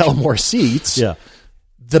cattle section. Sell more seats. Yeah.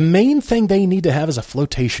 The main thing they need to have is a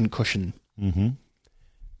flotation cushion. Mm-hmm.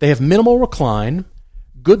 They have minimal recline.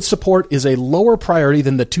 Good support is a lower priority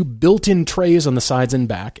than the two built-in trays on the sides and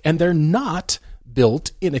back, and they're not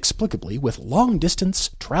built inexplicably with long-distance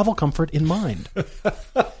travel comfort in mind.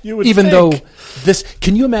 Though this,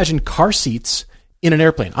 can you imagine car seats in an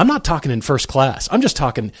airplane? I'm not talking in first class. I'm just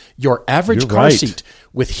talking your average car seat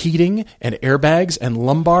with heating and airbags and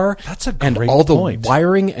lumbar. That's a great and all the point.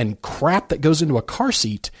 wiring and crap that goes into a car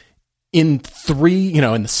seat in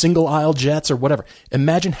in the single aisle jets or whatever.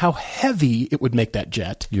 Imagine how heavy it would make that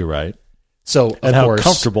jet. You're right. So, and how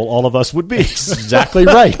comfortable all of us would be. Exactly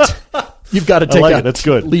right. You've got to take out, that's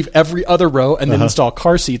good. Leave every other row and then install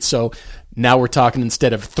car seats. So now we're talking,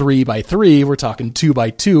 instead of 3x3, we're talking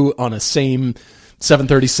 2x2 on a same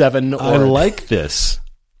 737. I like this.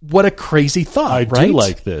 What a crazy thought, I right? do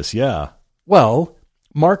like this, yeah. Well,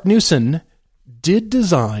 Mark Newson did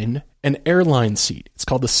design an airline seat. It's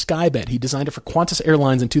called the Skybed. He designed it for Qantas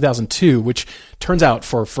Airlines in 2002, which turns out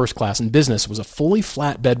for first class and business was a fully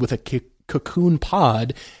flat bed with a cocoon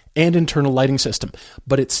pod and internal lighting system.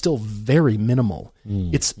 But it's still very minimal.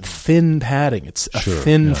 It's thin padding. It's a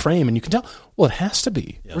thin frame. And you can tell, well, it has to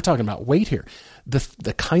be. Yeah. We're talking about weight here.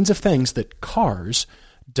 The kinds of things that cars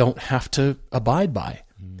don't have to abide by.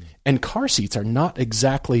 And car seats are not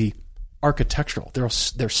exactly architectural.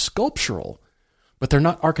 They're sculptural, but they're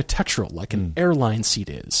not architectural like an airline seat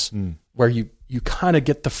is, where you kind of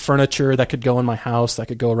get the furniture that could go in my house, that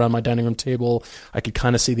could go around my dining room table. I could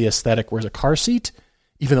kind of see the aesthetic. Whereas a car seat,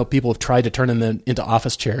 even though people have tried to turn them into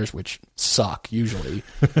office chairs, which suck usually,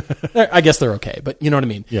 I guess they're okay, but you know what I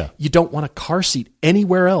mean? Yeah. You don't want a car seat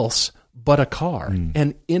anywhere else but a car.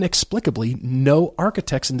 And inexplicably, no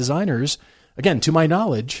architects and designers, again, to my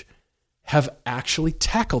knowledge, have actually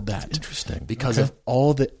tackled that. That's interesting. Because of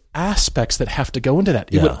all the aspects that have to go into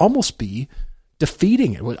that. It would almost be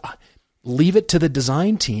defeating. It would leave it to the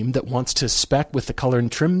design team that wants to spec with the color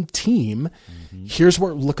and trim team. Here's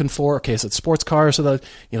what we're looking for. Okay, so it's sports cars, so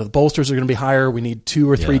the bolsters are going to be higher. We need 2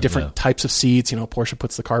 or 3 different types of seats. Porsche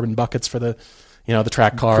puts the carbon buckets for the the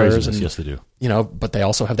track cars. Craziness. And yes, they do. But they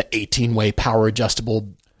also have the 18-way power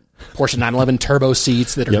adjustable Porsche 911 turbo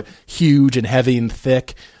seats that are huge and heavy and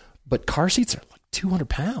thick. But car seats are like 200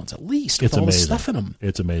 pounds at least with all the stuff in them.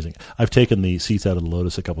 It's amazing. I've taken the seats out of the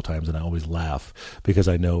Lotus a couple times, and I always laugh because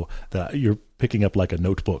I know that you're picking up like a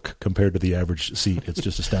notebook compared to the average seat. It's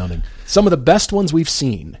just astounding. Some of the best ones we've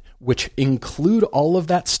seen, which include all of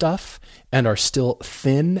that stuff and are still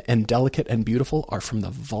thin and delicate and beautiful, are from the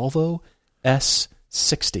Volvo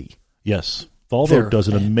S60. Yes. Volvo does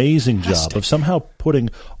an amazing job of somehow putting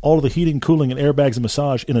all of the heating, cooling, and airbags and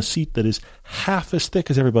massage in a seat that is half as thick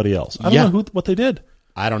as everybody else. I don't know what they did.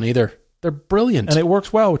 I don't either. They're brilliant. And it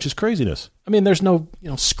works well, which is craziness. I mean, there's no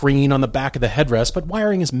screen on the back of the headrest, but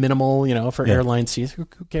wiring is minimal, for airline seats. Who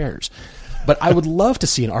cares? But I would love to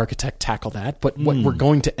see an architect tackle that. But what we're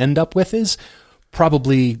going to end up with is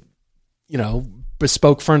probably,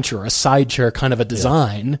 bespoke furniture, or a side chair kind of a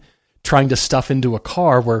design, trying to stuff into a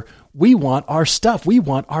car where we want our stuff. We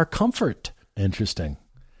want our comfort. Interesting.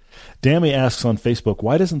 Dammy asks on Facebook,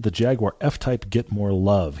 why doesn't the Jaguar F-Type get more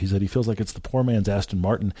love? He said he feels like it's the poor man's Aston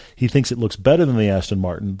Martin. He thinks it looks better than the Aston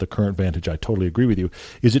Martin, the current Vantage. I totally agree with you.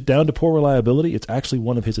 Is it down to poor reliability? It's actually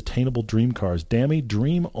one of his attainable dream cars. Dammy,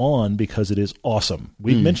 dream on, because it is awesome.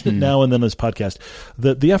 We've mentioned it now and then in this podcast.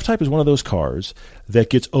 The F-Type is one of those cars that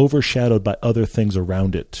gets overshadowed by other things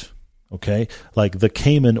around it. Okay, like the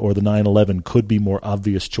Cayman or the 911 could be more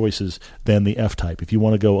obvious choices than the F-Type. If you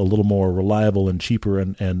want to go a little more reliable and cheaper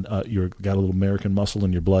and you've got a little American muscle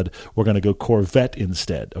in your blood, we're going to go Corvette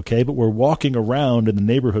instead. Okay, but we're walking around in the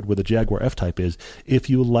neighborhood where the Jaguar F-Type is. If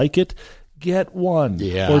you like it, get one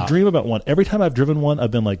or dream about one. Every time I've driven one,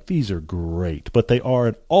 I've been like, these are great, but they are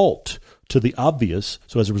an alt to the obvious.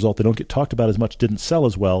 So as a result, they don't get talked about as much, didn't sell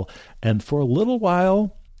as well. And for a little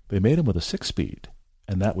while, they made them with a 6-speed.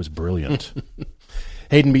 And that was brilliant.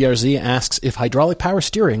 Hayden BRZ asks if hydraulic power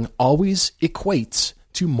steering always equates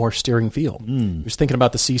to more steering feel. He was thinking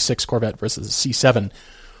about the C6 Corvette versus the C7.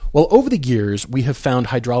 Well, over the years, we have found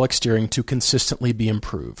hydraulic steering to consistently be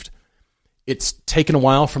improved. it's taken a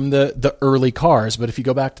while from the early cars, but if you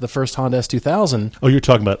go back to the first Honda S2000... Oh, you're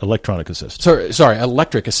talking about electronic assist. Sorry,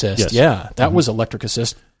 electric assist. Yes. Yeah, that was electric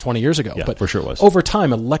assist 20 years ago. Yeah, but for sure it was. Over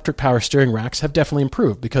time, electric power steering racks have definitely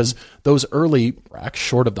improved because those early racks,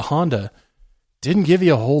 short of the Honda, didn't give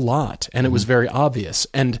you a whole lot, and it was very obvious.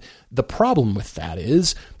 And the problem with that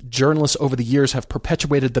is journalists over the years have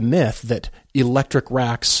perpetuated the myth that electric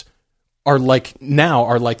racks are like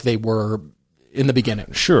they were in the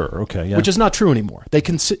beginning. Sure, okay, yeah. Which is not true anymore. They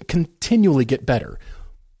can continually get better.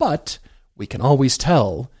 But we can always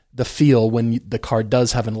tell the feel when the car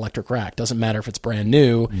does have an electric rack. Doesn't matter if it's brand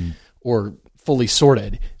new or fully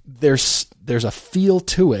sorted. There's a feel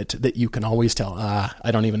to it that you can always tell.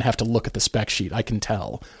 I don't even have to look at the spec sheet. I can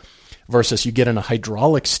tell. Versus you get in a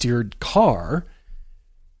hydraulic steered car,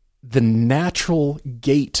 the natural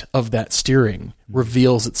gait of that steering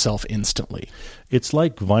reveals itself instantly. It's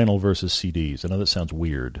like vinyl versus CDs. I know that sounds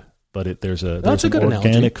weird, but there's an good organic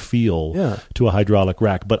analogy. feel to a hydraulic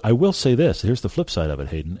rack. But I will say this. Here's the flip side of it,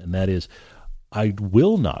 Hayden, and that is I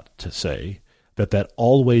will not say that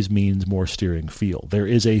always means more steering feel. There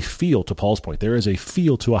is a feel, to Paul's point, there is a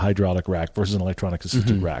feel to a hydraulic rack versus an electronic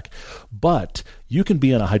assisted rack. But you can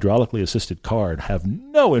be in a hydraulically assisted car and have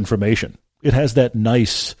no information. It has that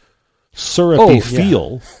nice syrupy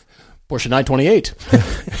feel. Porsche 928.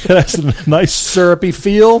 It has a nice syrupy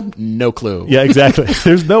feel. No clue. Yeah, exactly.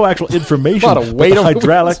 There's no actual information. A lot of weight but on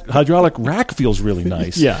the hydraulic rack feels really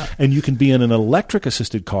nice. Yeah. And you can be in an electric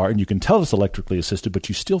assisted car and you can tell it's electrically assisted, but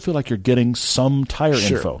you still feel like you're getting some tire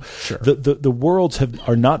info. Sure. The worlds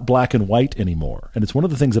are not black and white anymore. And it's one of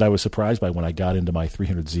the things that I was surprised by when I got into my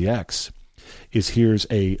 300ZX is here's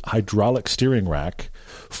a hydraulic steering rack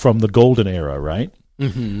from the golden era, right?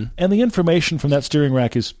 Mm-hmm. And the information from that steering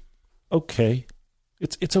rack is okay.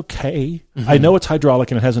 It's okay. Mm-hmm. I know it's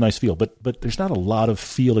hydraulic and it has a nice feel, but there's not a lot of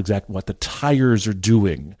feel exactly what the tires are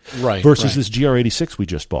doing. Right. Versus this GR86 we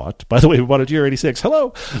just bought. By the way, we bought a GR86.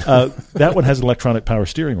 Hello. That one has an electronic power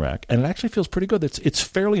steering rack, and it actually feels pretty good. It's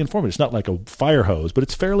fairly informative. It's not like a fire hose, but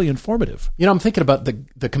it's fairly informative. You know, I'm thinking about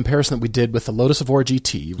the comparison that we did with the Lotus Evora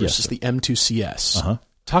GT versus the M2 CS. Uh-huh.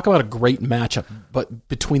 Talk about a great matchup, but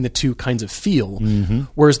between the two kinds of feel. Mm-hmm.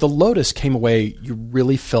 Whereas the Lotus came away, you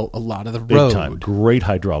really felt a lot of the road. Big time. Great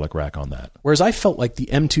hydraulic rack on that. Whereas I felt like the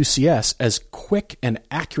M2 CS, as quick and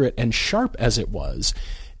accurate and sharp as it was,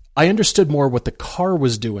 I understood more what the car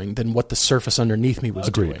was doing than what the surface underneath me was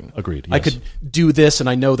doing. Agreed. Yes. I could do this, and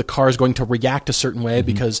I know the car is going to react a certain way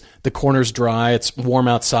because the corner's dry, it's warm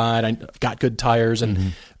outside, I've got good tires,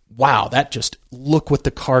 and wow, that just look what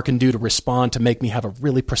the car can do to respond to make me have a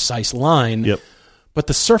really precise line. Yep. But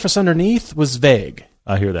the surface underneath was vague.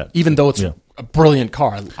 I hear that. Even though it's a brilliant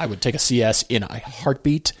car, I would take a CS in a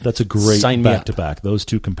heartbeat. That's a great back-to-back. Those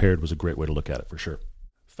two compared was a great way to look at it for sure.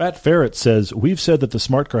 Fat Ferret says, we've said that the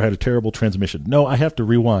smart car had a terrible transmission. No, I have to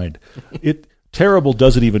rewind. Terrible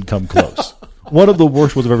doesn't even come close. One of the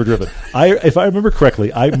worst ones I've ever driven. If I remember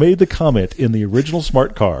correctly, I made the comment in the original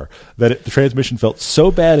smart car that the transmission felt so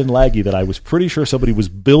bad and laggy that I was pretty sure somebody was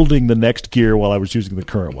building the next gear while I was using the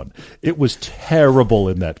current one. It was terrible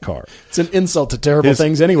in that car. It's an insult to terrible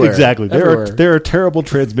things anywhere. Exactly. There are terrible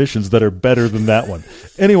transmissions that are better than that one.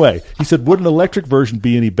 Anyway, he said, would an electric version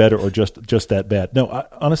be any better or just that bad? No,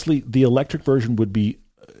 honestly, the electric version would be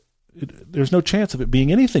there's no chance of it being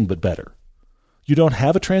anything but better. You don't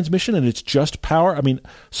have a transmission and it's just power. I mean,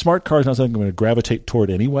 smart car is not something I'm going to gravitate toward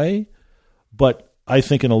anyway, but I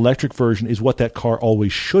think an electric version is what that car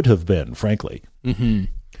always should have been, frankly. Mm-hmm.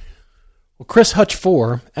 Well, Chris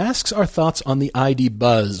Hutch4 asks our thoughts on the ID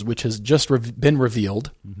Buzz, which has just been revealed.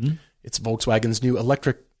 Mm-hmm. It's Volkswagen's new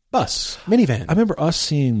electric bus minivan. I remember us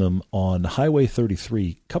seeing them on Highway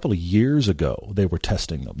 33 a couple of years ago. They were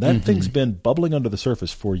testing them. That thing's been bubbling under the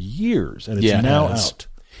surface for years, and it's now out.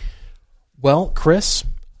 Well, Chris,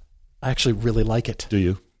 I actually really like it. Do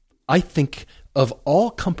you? I think of all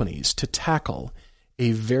companies to tackle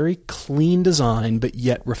a very clean design but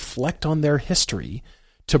yet reflect on their history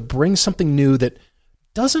to bring something new that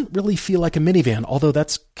doesn't really feel like a minivan, although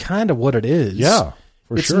that's kind of what it is. Yeah,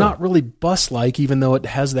 for sure. It's not really bus-like, even though it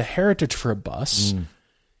has the heritage for a bus.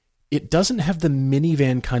 It doesn't have the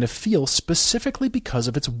minivan kind of feel specifically because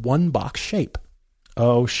of its one-box shape.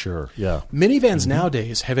 Oh, sure. Yeah. Minivans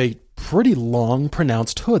nowadays have a pretty long,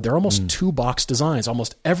 pronounced hood. They're almost two-box designs.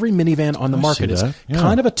 Almost every minivan on the market is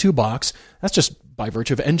kind of a two-box. That's just by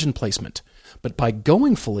virtue of engine placement. But by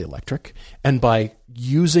going fully electric and by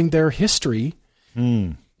using their history,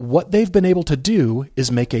 what they've been able to do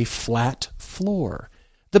is make a flat floor.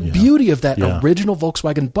 The beauty of that original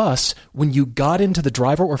Volkswagen bus, when you got into the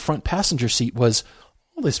driver or front passenger seat, was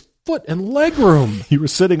all this foot and leg room. You were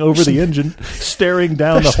sitting over the engine, staring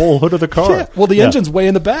down the whole hood of the car. Yeah. Well, the engine's way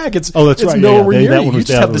in the back. It's that's right. nowhere near that you. One You was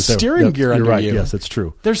just have the steering gear under right. you. Yes, that's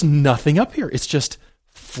true. There's nothing up here. It's just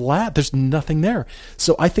flat. There's nothing there.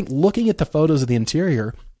 So I think looking at the photos of the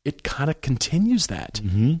interior, it kind of continues that.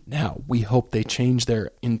 Mm-hmm. Now, we hope they change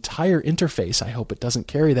their entire interface. I hope it doesn't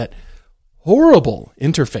carry that horrible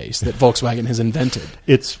interface that Volkswagen has invented.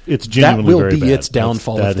 It's genuinely that will be bad. its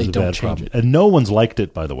downfall if they don't change problem. it. And no one's liked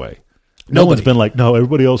it, by the way. No one's been like, no,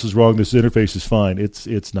 everybody else is wrong. This interface is fine.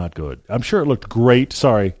 It's not good. I'm sure it looked great.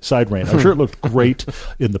 Sorry, side rant. I'm sure it looked great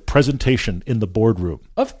in the presentation in the boardroom.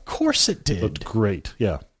 Of course it did. It looked great,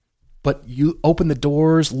 yeah. But you open the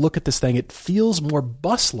doors, look at this thing. It feels more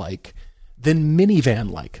bus-like than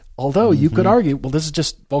minivan-like. Although you could argue, well, this is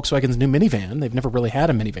just Volkswagen's new minivan. They've never really had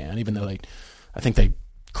a minivan, even though I think they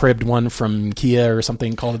cribbed one from Kia or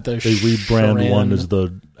something, called it the They rebrand Sharan. one as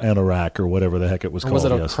the Anorak or whatever the heck it was or called. was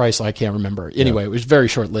it a yes. Chrysler? I can't remember. Anyway, it was very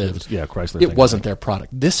short-lived. Chrysler. It wasn't their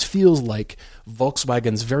product. This feels like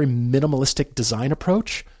Volkswagen's very minimalistic design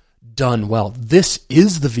approach done well. This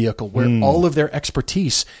is the vehicle where all of their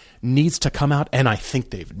expertise needs to come out, and I think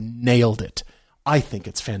they've nailed it. I think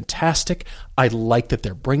it's fantastic. I like that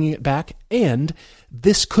they're bringing it back, and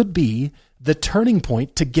this could be the turning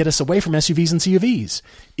point to get us away from SUVs and CUVs.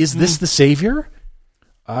 Is this the savior?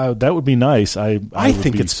 That would be nice. I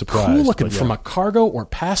think be it's surprised, cool looking but yeah. from a cargo or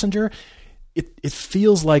passenger. It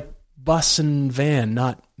feels like bus and van,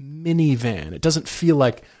 not minivan. It doesn't feel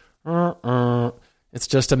like it's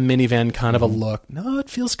just a minivan kind of a look. No, it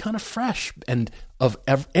feels kind of fresh. And of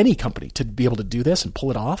any company to be able to do this and pull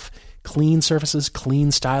it off, clean surfaces,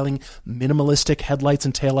 clean styling, minimalistic headlights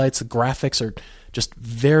and taillights. The graphics are just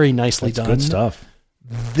very nicely done. Good stuff.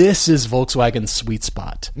 This is Volkswagen's sweet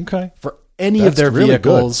spot. Okay. For any That's of their really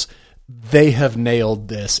vehicles, they have nailed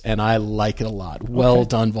this, and I like it a lot. Well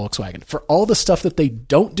done, Volkswagen. For all the stuff that they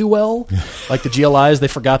don't do well, like the GLIs, they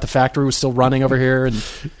forgot the factory was still running over here. And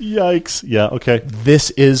yikes. Yeah, okay. this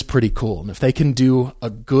is pretty cool. And if they can do a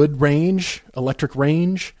good range, electric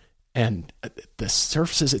range, and the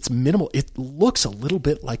surfaces, it's minimal. It looks a little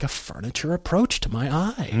bit like a furniture approach to my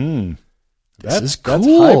eye. This is cool.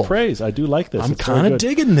 That's high praise. I do like this. I'm kind of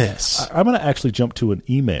digging this. I'm going to actually jump to an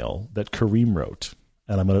email that Kareem wrote,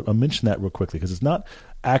 and I'm going to mention that real quickly because it's not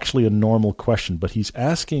actually a normal question, but he's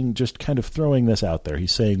asking, just kind of throwing this out there.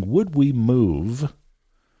 He's saying, would we move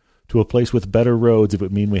to a place with better roads if it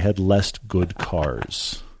would mean we had less good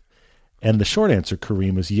cars? And the short answer,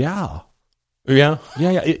 Kareem, is yeah. Yeah.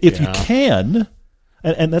 If you can.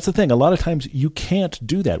 And that's the thing. A lot of times you can't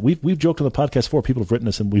do that. We've joked on the podcast before. People have written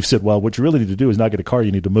us and we've said, well, what you really need to do is not get a car.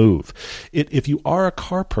 You need to move. If you are a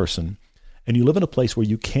car person and you live in a place where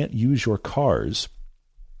you can't use your cars,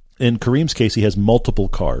 in Kareem's case, he has multiple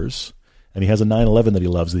cars and he has a 911 that he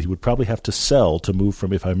loves that he would probably have to sell to move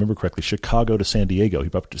from, if I remember correctly, Chicago to San Diego.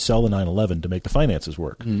 He'd have to sell the 911 to make the finances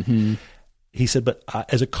work. Mm-hmm. He said, but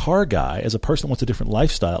as a car guy, as a person that wants a different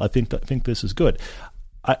lifestyle, I think this is good.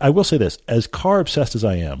 I will say this, as car obsessed as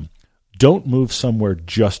I am, don't move somewhere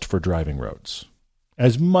just for driving roads.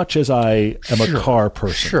 As much as I am a car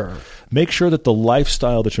person, make sure that the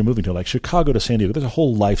lifestyle that you're moving to, like Chicago to San Diego, there's a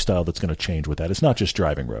whole lifestyle that's going to change with that. It's not just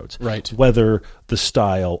driving roads. Right. Weather, the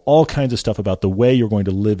style, all kinds of stuff about the way you're going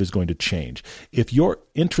to live is going to change. If you're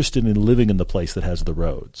interested in living in the place that has the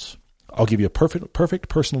roads, I'll give you a perfect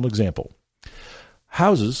personal example.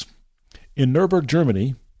 Houses in Nuremberg,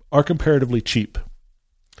 Germany are comparatively cheap.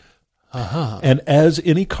 And as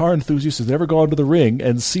any car enthusiast has ever gone to the Ring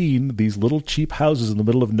and seen these little cheap houses in the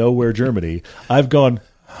middle of nowhere, Germany, I've gone,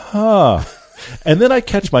 And then I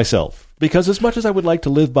catch myself, because as much as I would like to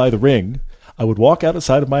live by the Ring, I would walk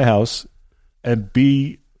outside of my house and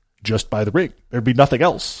be just by the Ring. There'd be nothing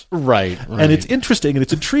else. Right. And it's interesting and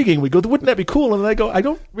it's intriguing. We go, wouldn't that be cool? And then I go, I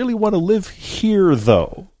don't really want to live here,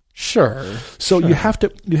 though. Sure. So you have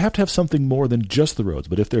to have something more than just the roads.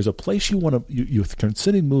 But if there's a place you're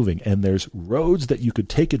considering moving, and there's roads that you could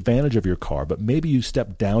take advantage of your car, but maybe you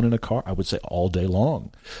step down in a car, I would say all day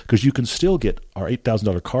long, because you can still get our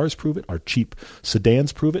 $8,000 cars prove it, our cheap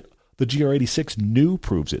sedans prove it. The GR86 new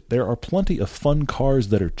proves it. There are plenty of fun cars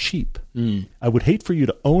that are cheap. I would hate for you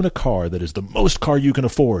to own a car that is the most car you can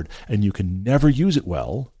afford, and you can never use it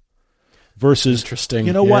well. Versus,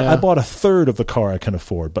 you know what, I bought a third of the car I can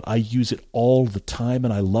afford, but I use it all the time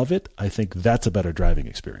and I love it. I think that's a better driving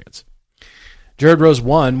experience. Jared Rose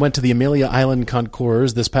 1 went to the Amelia Island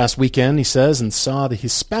Concours this past weekend, he says, and saw the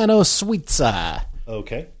Hispano Suiza.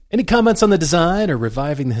 Okay. Any comments on the design or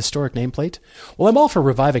reviving the historic nameplate? Well, I'm all for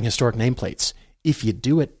reviving historic nameplates. if you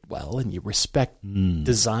do it well and you respect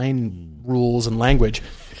design rules and language.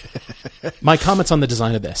 My comments on the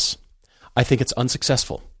design of this, I think it's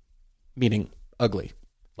unsuccessful, meaning ugly.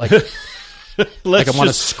 Like I want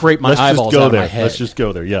to scrape my eyeballs out of my head. Let's just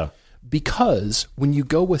go there, yeah. Because when you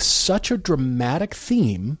go with such a dramatic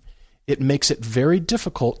theme, it makes it very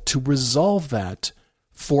difficult to resolve that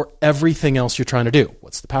for everything else you're trying to do.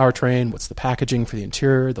 What's the powertrain? What's the packaging for the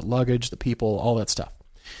interior, the luggage, the people, all that stuff.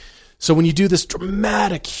 So when you do this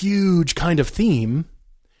dramatic, huge kind of theme,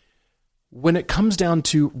 when it comes down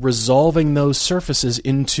to resolving those surfaces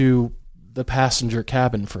into the passenger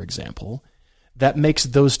cabin, for example, that makes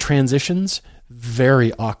those transitions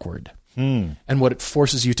very awkward. And what it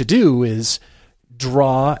forces you to do is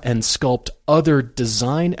draw and sculpt other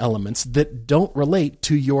design elements that don't relate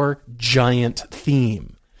to your giant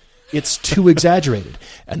theme. It's too exaggerated.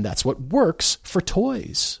 And that's what works for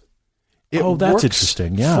toys. That's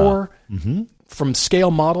interesting. Yeah. From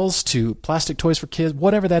scale models to plastic toys for kids,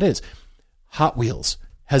 whatever that is. Hot Wheels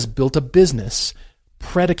has built a business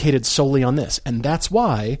predicated solely on this. And that's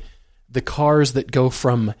why the cars that go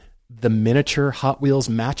from the miniature Hot Wheels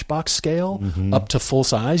Matchbox scale up to full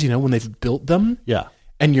size, when they've built them. Yeah.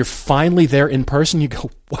 And you're finally there in person, you go,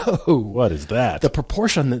 whoa. What is that? The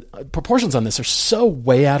proportions on this are so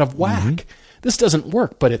way out of whack. This doesn't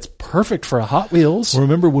work, but it's perfect for a Hot Wheels. Well,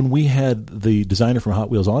 remember when we had the designer from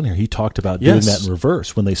Hot Wheels on here, he talked about doing that in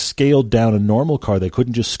reverse. When they scaled down a normal car, they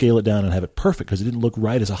couldn't just scale it down and have it perfect because it didn't look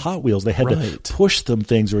right as a Hot Wheels. They had to push them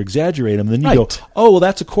things or exaggerate them. And then you go, oh, well,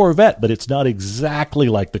 that's a Corvette, but it's not exactly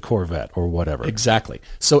like the Corvette or whatever. Exactly.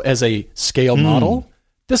 So as a scale model,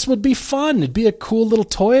 this would be fun. It'd be a cool little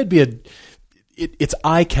toy. It's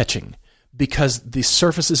eye-catching. Because the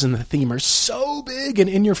surfaces in the theme are so big and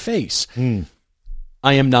in your face.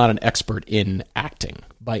 I am not an expert in acting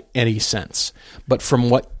by any sense. But from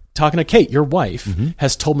talking to Kate, your wife,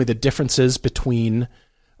 has told me the differences between,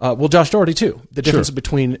 Josh Doherty too, the difference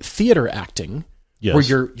between theater acting, where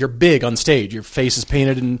you're big on stage, your face is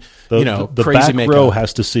painted and, the crazy back makeup. row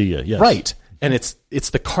has to see you, yes. Right. And it's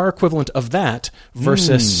the car equivalent of that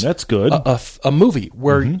versus that's good. A movie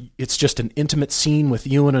where it's just an intimate scene with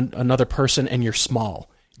you and another person and you're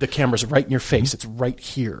small. The camera's right in your face. It's right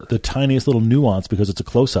here. The tiniest little nuance because it's a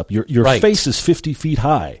close-up. Your face is 50 feet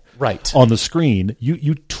high on the screen.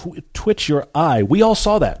 You twitch your eye. We all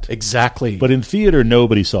saw that. Exactly. But in theater,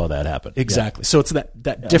 nobody saw that happen. Exactly. Yeah. So it's that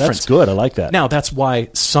difference. That's good. I like that. Now, that's why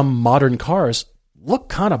some modern cars look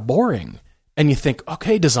kind of boring. And you think,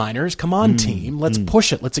 okay, designers, come on, team, let's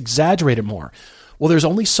push it. Let's exaggerate it more. Well, there's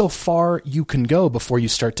only so far you can go before you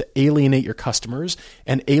start to alienate your customers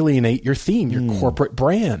and alienate your theme, your corporate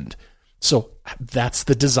brand. So that's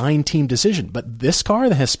the design team decision. But this car,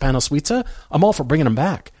 the Hispano Suiza, I'm all for bringing them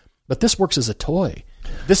back. But this works as a toy.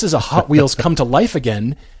 This is a Hot Wheels come to life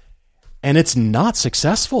again, and it's not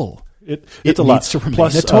successful. It needs to remain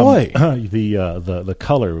a toy. The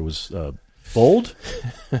color was... bold?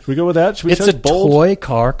 Should we go with that? It's a toy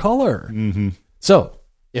car color. So,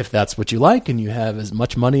 if that's what you like and you have as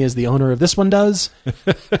much money as the owner of this one does,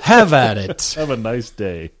 have at it. Have a nice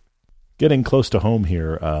day. Getting close to home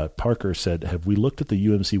here, Parker said, have we looked at the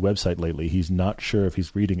UMC website lately? He's not sure if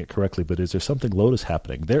he's reading it correctly, but is there something Lotus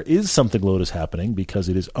happening? There is something Lotus happening because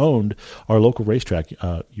it is owned, our local racetrack,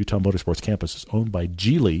 Utah Motorsports Campus, is owned by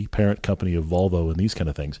Geely, parent company of Volvo and these kind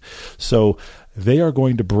of things. So they are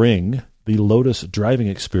going to bring the Lotus driving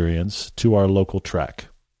experience to our local track.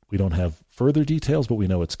 We don't have further details, but we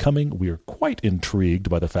know it's coming. We are quite intrigued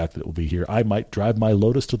by the fact that it will be here. I might drive my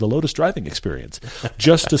Lotus to the Lotus driving experience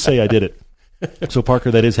just to say I did it. So,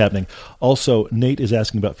 Parker, that is happening. Also, Nate is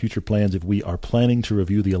asking about future plans. If we are planning to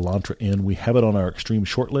review the Elantra N, we have it on our extreme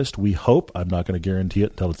short list. We hope. I'm not going to guarantee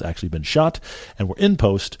it until it's actually been shot, and we're in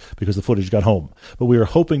post because the footage got home. But we are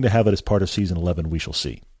hoping to have it as part of Season 11. We shall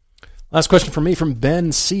see. Last question from me from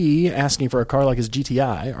Ben C. asking for a car like his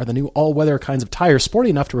GTI. Are the new all-weather kinds of tires sporty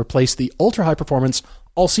enough to replace the ultra-high-performance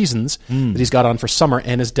all-seasons that he's got on for summer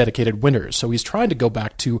and his dedicated winters? So he's trying to go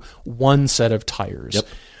back to one set of tires. Yep.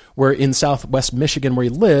 Where in southwest Michigan, where he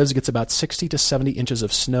lives, he gets about 60 to 70 inches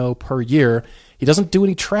of snow per year. He doesn't do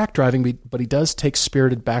any track driving, but he does take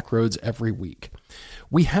spirited back roads every week.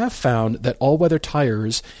 We have found that all-weather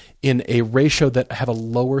tires in a ratio that have a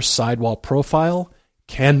lower sidewall profile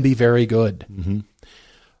can be very good.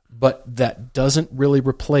 But that doesn't really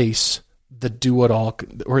replace the do-it-all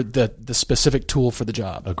or the specific tool for the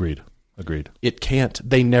job. Agreed. It can't.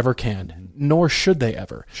 They never can, nor should they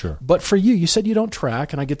ever. Sure. But for you said you don't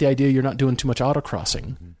track, and I get the idea you're not doing too much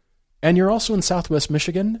autocrossing. And you're also in southwest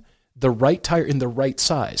Michigan, the right tire in the right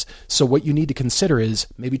size. So what you need to consider is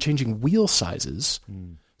maybe changing wheel sizes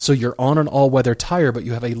So you're on an all-weather tire, but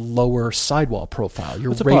you have a lower sidewall profile.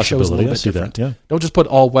 Your ratio is a little bit different. That, yeah. Don't just put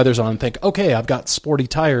all-weathers on and think, okay, I've got sporty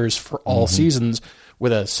tires for all seasons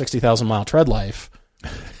with a 60,000-mile tread life.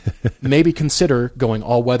 Maybe consider going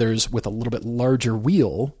all-weathers with a little bit larger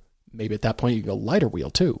wheel. Maybe at that point you go lighter wheel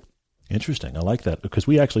too. Interesting. I like that because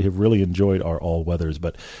we actually have really enjoyed our all-weathers,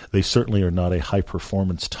 but they certainly are not a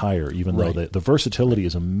high-performance tire, even though the versatility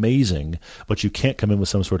is amazing, but you can't come in with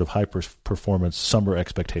some sort of high-performance summer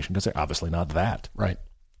expectation because they're obviously not that. Right.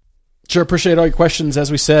 Sure, appreciate all your questions.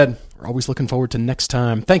 As we said, we're always looking forward to next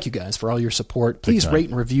time. Thank you guys for all your support. Please rate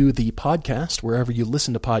and review the podcast wherever you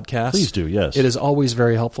listen to podcasts. Please do, yes. It is always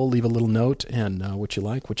very helpful. Leave a little note and what you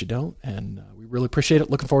like, what you don't, and we really appreciate it.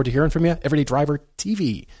 Looking forward to hearing from you.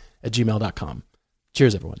 everydaydrivertv@gmail.com.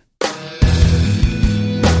 Cheers, everyone.